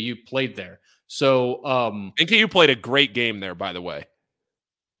 NKU played there, so NKU played a great game there, by the way.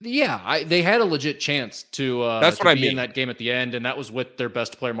 Yeah, they had a legit chance to be in that game at the end, and that was with their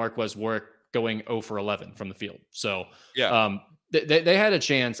best player, Marquez Warwick, going 0 for 11 from the field. So yeah, they had a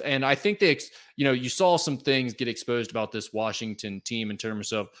chance, and I think you saw some things get exposed about this Washington team in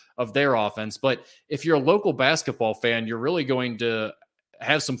terms of their offense. But if you're a local basketball fan, you're really going to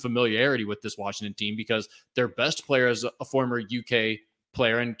have some familiarity with this Washington team because their best player is a former UK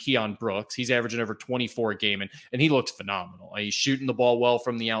player and Keon Brooks. He's averaging over 24 a game, and he looks phenomenal. He's shooting the ball well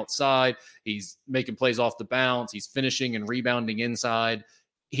from the outside. He's making plays off the bounce. He's finishing and rebounding inside.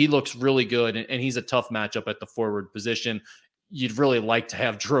 He looks really good, and he's a tough matchup at the forward position. You'd really like to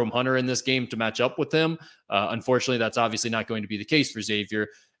have Jerome Hunter in this game to match up with him. Unfortunately, that's obviously not going to be the case for Xavier.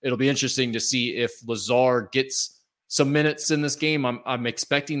 It'll be interesting to see if Lazar gets some minutes in this game. I'm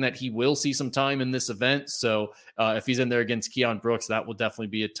expecting that he will see some time in this event. So if he's in there against Keon Brooks, that will definitely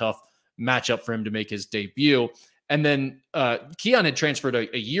be a tough matchup for him to make his debut. And then Keon had transferred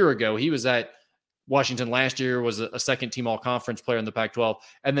a year ago. He was at Washington last year, was a second-team all-conference player in the Pac-12.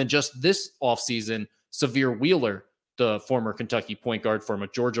 And then just this offseason, Xavier Wheeler, the former Kentucky point guard, former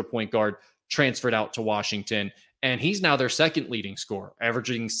Georgia point guard, transferred out to Washington. And he's now their second leading scorer,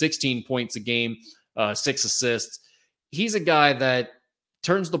 averaging 16 points a game, 6 assists. he's a guy that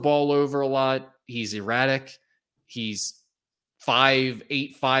turns the ball over a lot. He's erratic. He's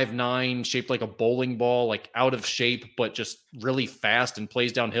 5'8", 5'9", shaped like a bowling ball, like out of shape, but just really fast and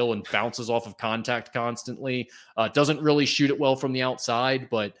plays downhill and bounces off of contact constantly. Doesn't really shoot it well from the outside,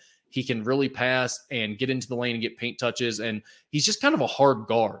 but he can really pass and get into the lane and get paint touches. And he's just kind of a hard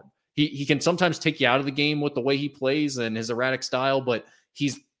guard. He can sometimes take you out of the game with the way he plays and his erratic style, but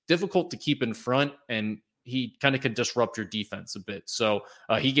he's difficult to keep in front, and he kind of can disrupt your defense a bit. So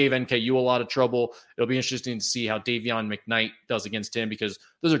he gave NKU a lot of trouble. It'll be interesting to see how Davion McKnight does against him, because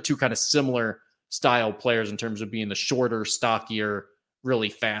those are two kind of similar style players in terms of being the shorter, stockier, really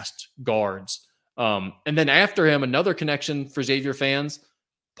fast guards. And then after him, another connection for Xavier fans,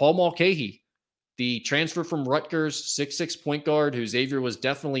 Paul Mulcahy, the transfer from Rutgers, 6'6" point guard, who Xavier was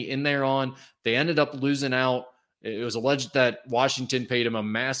definitely in there on. They ended up losing out. It was alleged that Washington paid him a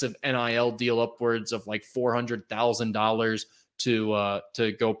massive NIL deal, upwards of like $400,000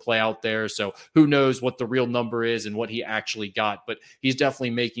 to go play out there. So who knows what the real number is and what he actually got, but he's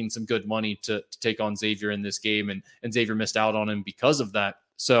definitely making some good money to take on Xavier in this game, and Xavier missed out on him because of that.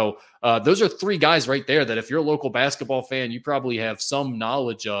 So those are three guys right there that if you're a local basketball fan, you probably have some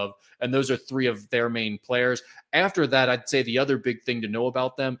knowledge of, and those are three of their main players. After that, I'd say the other big thing to know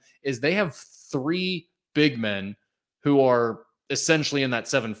about them is they have three big men who are essentially in that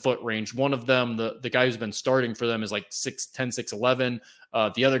 7-foot range. One of them, the guy who's been starting for them, is like 6'10",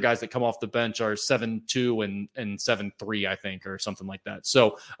 6'11". The other guys that come off the bench are 7'2" and 7'3", I think, or something like that.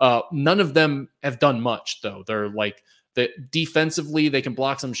 So none of them have done much, though. They're like, defensively, they can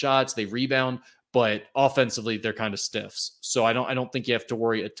block some shots, they rebound, but offensively, they're kind of stiffs. So I don't think you have to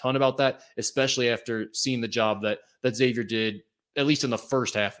worry a ton about that, especially after seeing the job that Xavier did, at least in the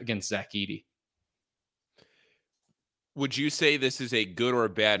first half, against Zach Edey. Would you say this is a good or a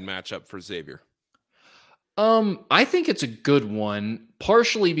bad matchup for Xavier? I think it's a good one,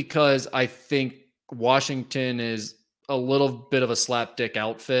 partially because I think Washington is a little bit of a slapdick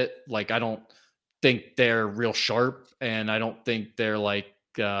outfit. Like, I don't think they're real sharp, and I don't think they're like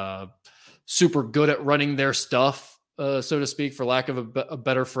super good at running their stuff, so to speak, for lack of a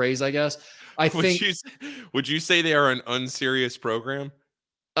better phrase, I guess. Would you say they are an unserious program?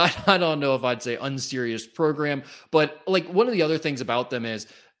 I don't know if I'd say unserious program, but like, one of the other things about them is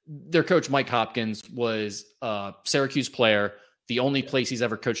their coach, Mike Hopkins, was a Syracuse player. The only place he's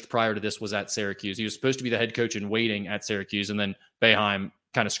ever coached prior to this was at Syracuse. He was supposed to be the head coach in waiting at Syracuse, and then Boeheim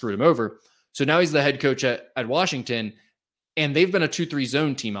kind of screwed him over. So now he's the head coach at Washington, and they've been a 2-3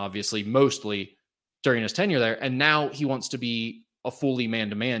 zone team, obviously, mostly during his tenure there. And now he wants to be a fully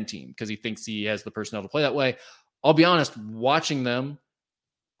man-to-man team because he thinks he has the personnel to play that way. I'll be honest, watching them,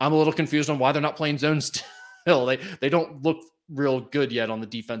 I'm a little confused on why they're not playing zone still. They don't look real good yet on the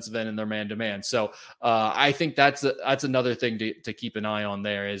defensive end in their man-to-man. So I think that's another thing to keep an eye on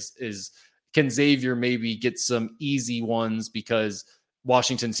there is can Xavier maybe get some easy ones, because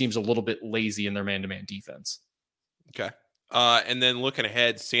Washington seems a little bit lazy in their man-to-man defense. Okay. And then looking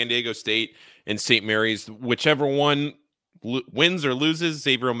ahead, San Diego State and St. Mary's, whichever one wins or loses,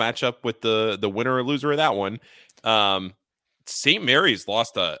 Xavier will match up with the winner or loser of that one. St. Mary's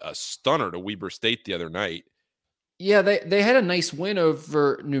lost a stunner to Weber State the other night. Yeah, they had a nice win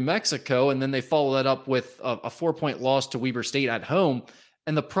over New Mexico, and then they followed that up with a 4-point loss to Weber State at home.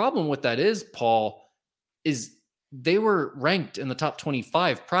 And the problem with that is, Paul, is they were ranked in the top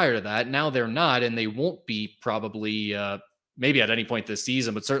 25 prior to that. Now they're not, and they won't be probably maybe at any point this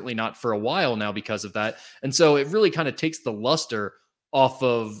season, but certainly not for a while now because of that. And so it really kind of takes the luster off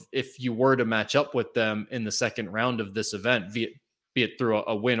of if you were to match up with them in the second round of this event, be it through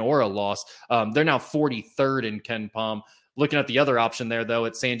a win or a loss. They're now 43rd in KenPom. Looking at the other option there, though,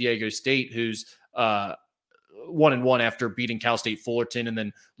 it's San Diego State, who's 1-1 after beating Cal State Fullerton and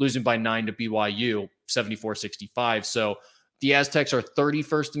then losing by 9 to BYU, 74-65. So the Aztecs are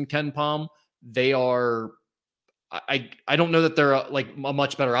 31st in KenPom. They are, I don't know that they're like a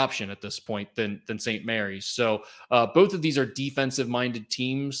much better option at this point than St. Mary's. So both of these are defensive-minded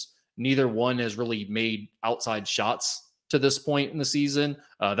teams. Neither one has really made outside shots to this point in the season.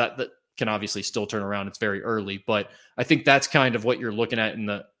 That can obviously still turn around. It's very early, but I think that's kind of what you're looking at in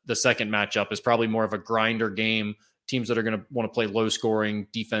the second matchup, is probably more of a grinder game, teams that are going to want to play low scoring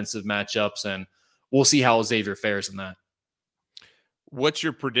defensive matchups, and we'll see how Xavier fares in that. What's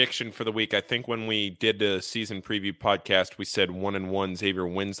your prediction for the week? I think when we did the season preview podcast, we said 1-1 Xavier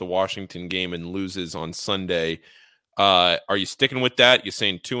wins the Washington game and loses on Sunday. Are you sticking with that? You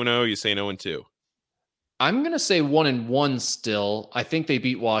saying 2-0? You saying 0-2? I'm going to say 1-1 still. I think they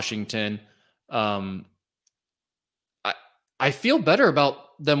beat Washington. I I feel better about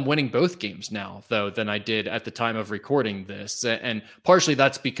them winning both games now, though, than I did at the time of recording this. And partially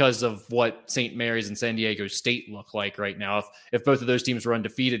that's because of what St. Mary's and San Diego State look like right now. If both of those teams were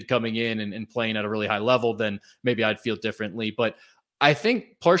undefeated coming in and playing at a really high level, then maybe I'd feel differently. But I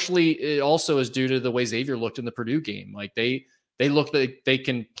think partially it also is due to the way Xavier looked in the Purdue game. Like they look like they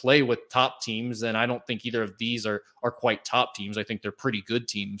can play with top teams, and I don't think either of these are quite top teams. I think they're pretty good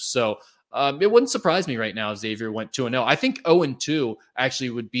teams. So it wouldn't surprise me right now if Xavier went 2-0. I think 0-2 actually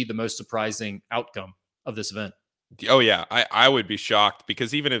would be the most surprising outcome of this event. Oh yeah, I would be shocked,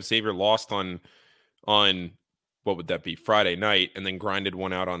 because even if Xavier lost on what would that be, Friday night, and then grinded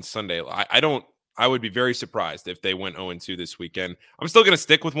one out on Sunday, I would be very surprised if they went 0-2 this weekend. I'm still going to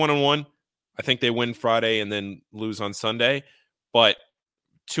stick with 1-1. I think they win Friday and then lose on Sunday, but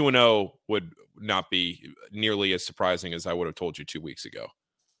 2-0 would not be nearly as surprising as I would have told you 2 weeks ago.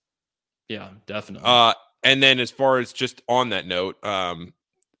 Yeah, definitely. And then as far as just on that note,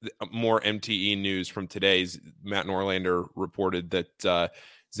 more MTE news from today's Matt Norlander reported that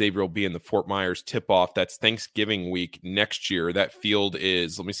Xavier will be in the Fort Myers tip-off. That's Thanksgiving week next year. That field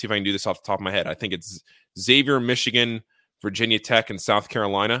is, let me see if I can do this off the top of my head. I think it's Xavier, Michigan, Virginia Tech, and South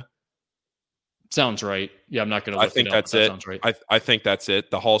Carolina. Sounds right. Yeah, I'm not going to look I think it up, that's it. Sounds right. I think that's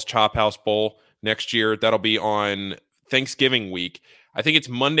it. The Hall's Chop House Bowl next year. That'll be on Thanksgiving week. I think it's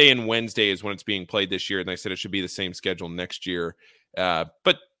Monday and Wednesday is when it's being played this year, and they said it should be the same schedule next year.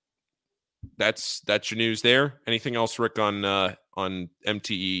 But that's your news there. Anything else, Rick, on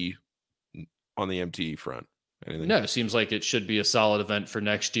MTE, on the MTE front? Anything? No, it seems like it should be a solid event for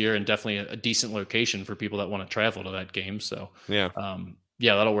next year, and definitely a decent location for people that want to travel to that game. So yeah,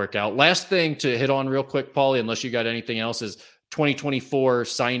 that'll work out. Last thing to hit on real quick, Paulie, unless you got anything else, is 2024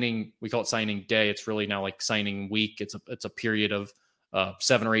 signing. We call it signing day. It's really now like signing week. It's a period of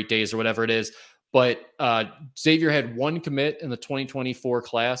 7 or 8 days or whatever it is. But Xavier had one commit in the 2024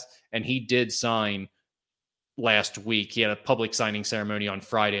 class, and he did sign last week. He had a public signing ceremony on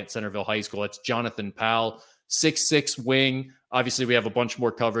Friday at Centerville High School. It's Jonathan Powell, 6'6" wing. Obviously, we have a bunch more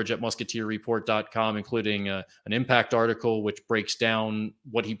coverage at musketeerreport.com, including an impact article, which breaks down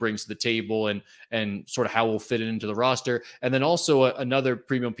what he brings to the table and sort of how we'll fit it into the roster. And then also another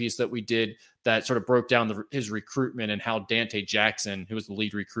premium piece that we did that sort of broke down his recruitment and how Dante Jackson, who was the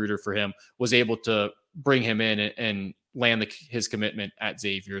lead recruiter for him, was able to bring him in and land his commitment at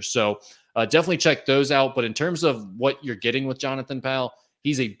Xavier. So definitely check those out. But in terms of what you're getting with Jonathan Powell,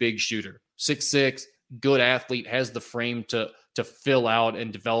 he's a big shooter, 6'6", good athlete, has the frame to fill out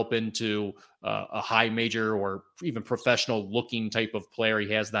and develop into a high major or even professional looking type of player.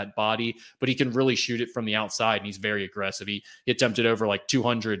 He has that body, but he can really shoot it from the outside, and he's very aggressive. He attempted over like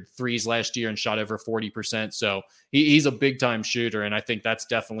 200 threes last year and shot over 40%. So he's a big time shooter. And I think that's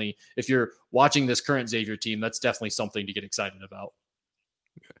definitely, if you're watching this current Xavier team, that's definitely something to get excited about.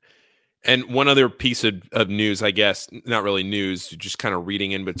 And one other piece of news, I guess, not really news, just kind of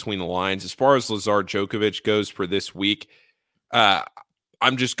reading in between the lines. As far as Lazar Djokovic goes for this week,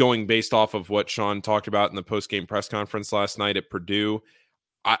 I'm just going based off of what Sean talked about in the post-game press conference last night at Purdue.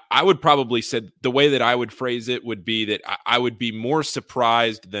 I would probably say the way that I would phrase it would be that I would be more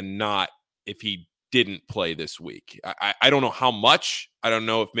surprised than not if he didn't play this week. I don't know how much. I don't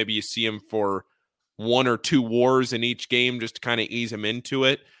know if maybe you see him for 1 or 2 wars in each game just to kind of ease him into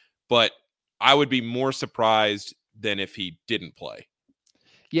it. But I would be more surprised than if he didn't play.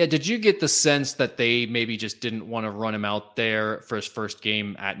 Yeah, did you get the sense that they maybe just didn't want to run him out there for his first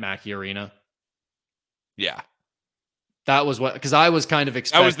game at Mackey Arena? Yeah. That was what, because I was kind of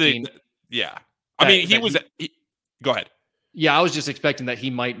expecting. Yeah. I mean, go ahead. Yeah, I was just expecting that he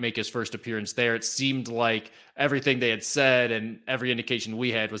might make his first appearance there. It seemed like everything they had said and every indication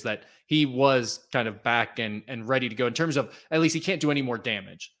we had was that he was kind of back and ready to go in terms of, at least he can't do any more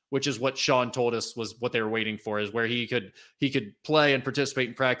damage, which is what Sean told us was what they were waiting for, is where he could play and participate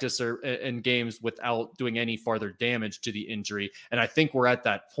in practice or in games without doing any farther damage to the injury. And I think we're at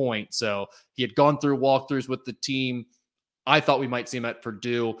that point. So he had gone through walkthroughs with the team. I thought we might see him at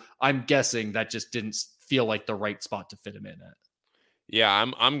Purdue. I'm guessing that just didn't feel like the right spot to fit him in at. Yeah,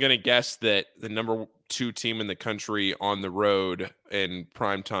 I'm going to guess that the number 2 team in the country on the road in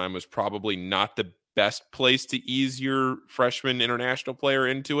prime time was probably not the best place to ease your freshman international player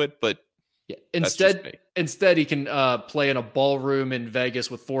into it, but yeah, instead he can play in a ballroom in Vegas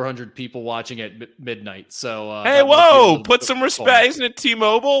with 400 people watching at midnight. So hey, whoa, put some respect. Isn't it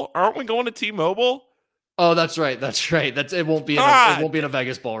T-Mobile? Aren't we going to T-Mobile? Oh, that's right. It won't be in a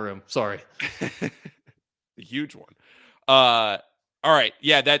Vegas ballroom. Sorry. A huge one. All right.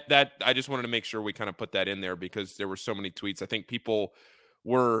 Yeah, that I just wanted to make sure we kind of put that in there because there were so many tweets. I think people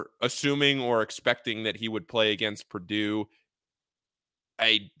were assuming or expecting that he would play against Purdue.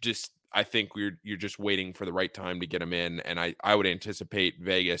 I think you're just waiting for the right time to get him in, and I would anticipate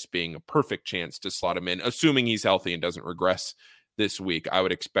Vegas being a perfect chance to slot him in, assuming he's healthy and doesn't regress this week. I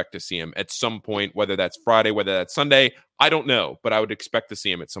would expect to see him at some point, whether that's Friday, whether that's Sunday, I don't know, but I would expect to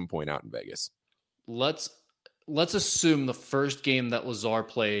see him at some point out in Vegas. Let's assume the first game that Lazar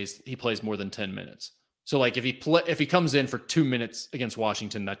plays, he plays more than 10 minutes. So like if he comes in for 2 minutes against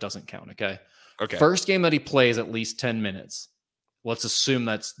Washington, that doesn't count. Okay. First game that he plays at least 10 minutes. Let's assume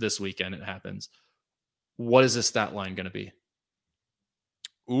that's this weekend it happens. What is his stat line going to be?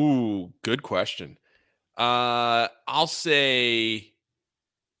 Ooh, good question. I'll say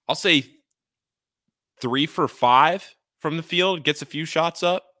 3 for 5 from the field, gets a few shots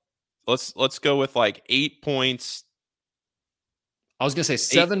up. Let's go with like 8 points. I was going to say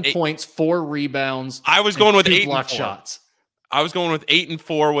 7 points, 4 rebounds. I was going with 8 block shots. I was going with 8 and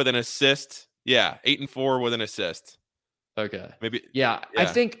 4 with an assist. Yeah, 8 and 4 with an assist. Okay. Maybe. Yeah, I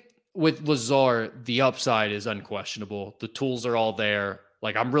think with Lazar, the upside is unquestionable. The tools are all there.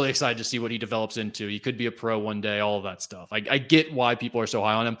 Like, I'm really excited to see what he develops into. He could be a pro one day, all of that stuff. I get why people are so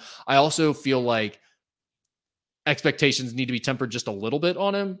high on him. I also feel like expectations need to be tempered just a little bit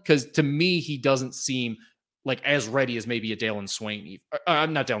on him, because to me, he doesn't seem like as ready as maybe a Dalen Swain.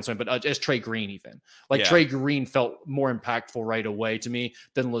 Not Dalen Swain, but as Trey Green even. Like Trey Green felt more impactful right away to me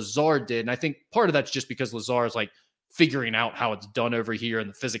than Lazar did. And I think part of that's just because Lazar is like figuring out how it's done over here and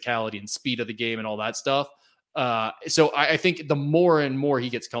the physicality and speed of the game and all that stuff. So I think the more and more he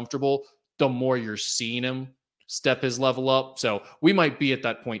gets comfortable, the more you're seeing him step his level up. So we might be at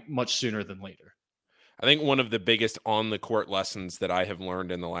that point much sooner than later. I think one of the biggest on the court lessons that I have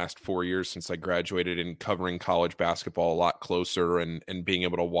learned in the last 4 years since I graduated in covering college basketball a lot closer and being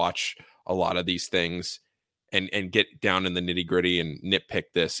able to watch a lot of these things and get down in the nitty gritty and nitpick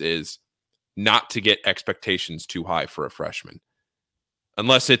this is not to get expectations too high for a freshman.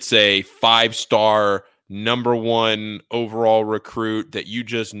 Unless it's a 5-star number 1 overall recruit that you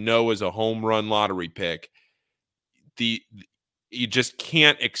just know is a home run lottery pick, you just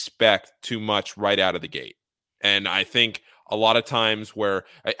can't expect too much right out of the gate. And I think a lot of times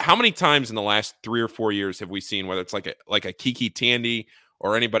how many times in the last 3 or 4 years have we seen, whether it's like a Kiki Tandy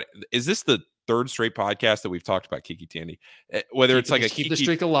or anybody, is this the 3rd straight podcast that we've talked about Kiki Tandy? Whether it's like keep the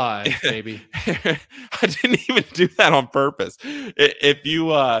streak alive, baby. I didn't even do that on purpose. If you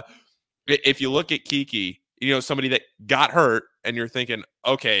look at Kiki, somebody that got hurt and you're thinking,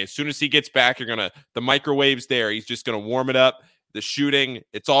 okay, as soon as he gets back, the microwave's there. He's just going to warm it up. The shooting,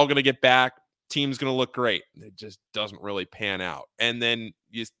 it's all going to get back. Team's going to look great. It just doesn't really pan out. And then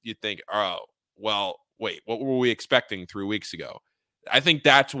you think, oh, well, wait, what were we expecting 3 weeks ago? I think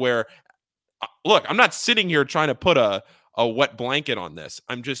that's where, look, I'm not sitting here trying to put a wet blanket on this.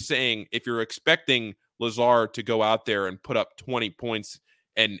 I'm just saying, if you're expecting Lazar to go out there and put up 20 points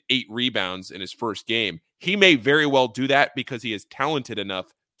and 8 rebounds in his first game, he may very well do that because he is talented enough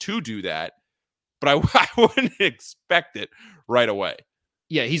to do that. But I wouldn't expect it right away.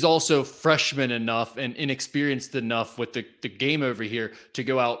 Yeah, he's also freshman enough and inexperienced enough with the game over here to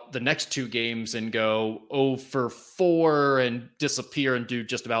go out the next 2 games and go 0 for 4 and disappear and do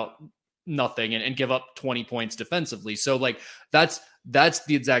just about nothing and give up 20 points defensively. So like that's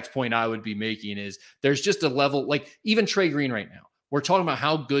the exact point I would be making, is there's just a level, like even Trey Green right now. We're talking about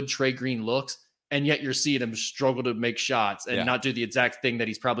how good Trey Green looks, and yet you're seeing him struggle to make shots and not do the exact thing that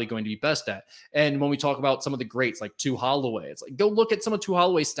he's probably going to be best at. And when we talk about some of the greats like Tu Holloway, it's like, go look at some of Tu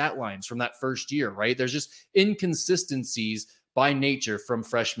Holloway's stat lines from that first year, right? There's just inconsistencies by nature from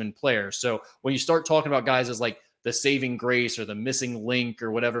freshman players. So when you start talking about guys as like the saving grace or the missing link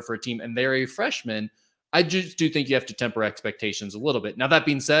or whatever for a team, and they're a freshman, I just do think you have to temper expectations a little bit. Now, that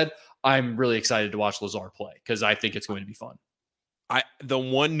being said, I'm really excited to watch Lazar play because I think it's going to be fun. The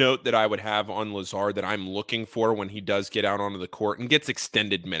one note that I would have on Lazar that I'm looking for when he does get out onto the court and gets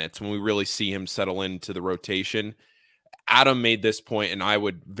extended minutes, when we really see him settle into the rotation, Adam made this point, and I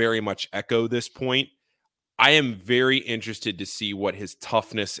would very much echo this point. I am very interested to see what his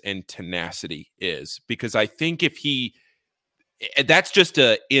toughness and tenacity is, because I think that's just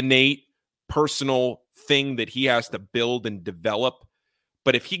an innate personal thing that he has to build and develop.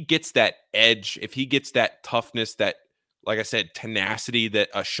 But if he gets that edge, if he gets that toughness, that, like I said, tenacity that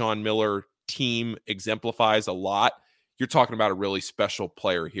a Sean Miller team exemplifies a lot, you're talking about a really special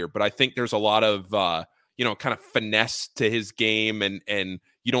player here. But I think there's a lot of, kind of finesse to his game, and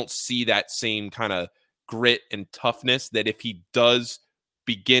you don't see that same kind of grit and toughness that if he does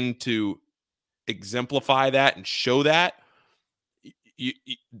begin to exemplify that and show that,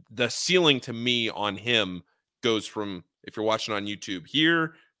 the ceiling to me on him goes from, if you're watching on YouTube,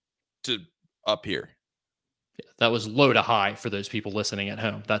 here to up here. That was low to high for those people listening at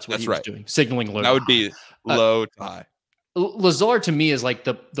home. That's what he was doing, signaling low. That would be low to high. Lazard to me is like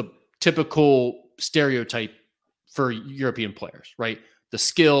the typical stereotype for European players, right? The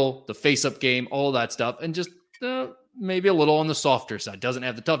skill, the face-up game, all that stuff, and just maybe a little on the softer side. Doesn't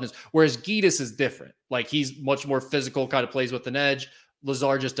have the toughness. Whereas Giedis is different. Like he's much more physical, kind of plays with an edge.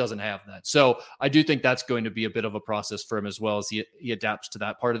 Lazard just doesn't have that. So I do think that's going to be a bit of a process for him as well as he adapts to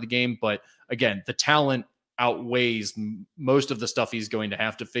that part of the game. But again, the talent outweighs most of the stuff he's going to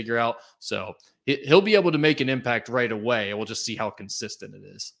have to figure out. So he'll be able to make an impact right away. We'll just see how consistent it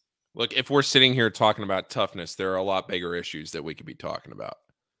is. Look, if we're sitting here talking about toughness, there are a lot bigger issues that we could be talking about.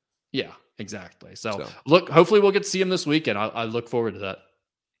 Yeah, exactly. So look, hopefully we'll get to see him this weekend. I look forward to that.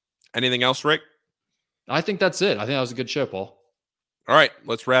 Anything else, Rick? I think that's it. I think that was a good show, Paul. All right,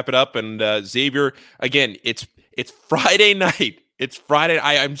 let's wrap it up. And Xavier, again, it's Friday night. It's Friday.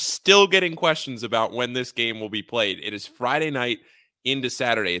 I'm still getting questions about when this game will be played. It is Friday night into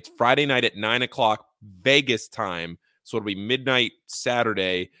Saturday. It's Friday night at 9:00 Vegas time. So it'll be midnight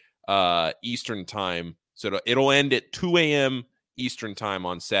Saturday Eastern time. So it'll end at 2 a.m. Eastern time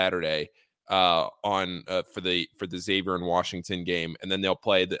on Saturday for the Xavier and Washington game. And then they'll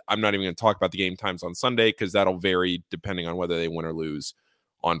play I'm not even going to talk about the game times on Sunday because that'll vary depending on whether they win or lose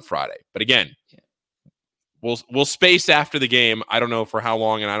on Friday. But again, we'll space after the game. I don't know for how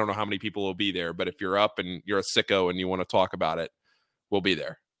long, and I don't know how many people will be there. But if you're up and you're a sicko and you want to talk about it, we'll be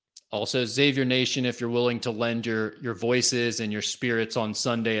there. Also, Xavier Nation, if you're willing to lend your voices and your spirits on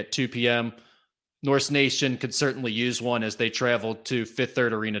Sunday at 2 p.m., Norse Nation could certainly use one as they travel to Fifth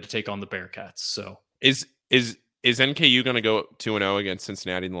Third Arena to take on the Bearcats. So is NKU going to go 2-0 against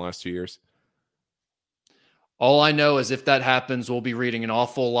Cincinnati in the last 2 years? All I know is if that happens, we'll be reading an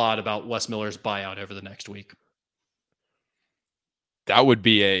awful lot about Wes Miller's buyout over the next week. That would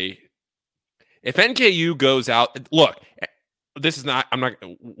be if NKU goes out. Look, this is not.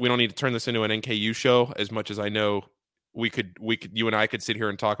 We don't need to turn this into an NKU show. As much as I know, we could. You and I could sit here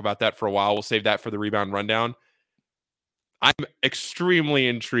and talk about that for a while. We'll save that for the rebound rundown. I'm extremely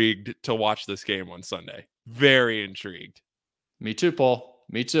intrigued to watch this game on Sunday. Very intrigued. Me too, Paul.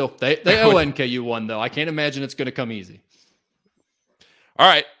 Me too. They owe NKU one, though. I can't imagine it's going to come easy. All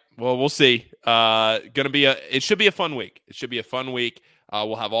right. Well, we'll see. It should be a fun week. It should be a fun week.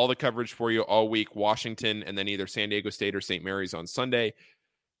 We'll have all the coverage for you all week. Washington and then either San Diego State or St. Mary's on Sunday.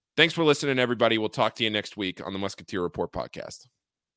 Thanks for listening, everybody. We'll talk to you next week on the Musketeer Report podcast.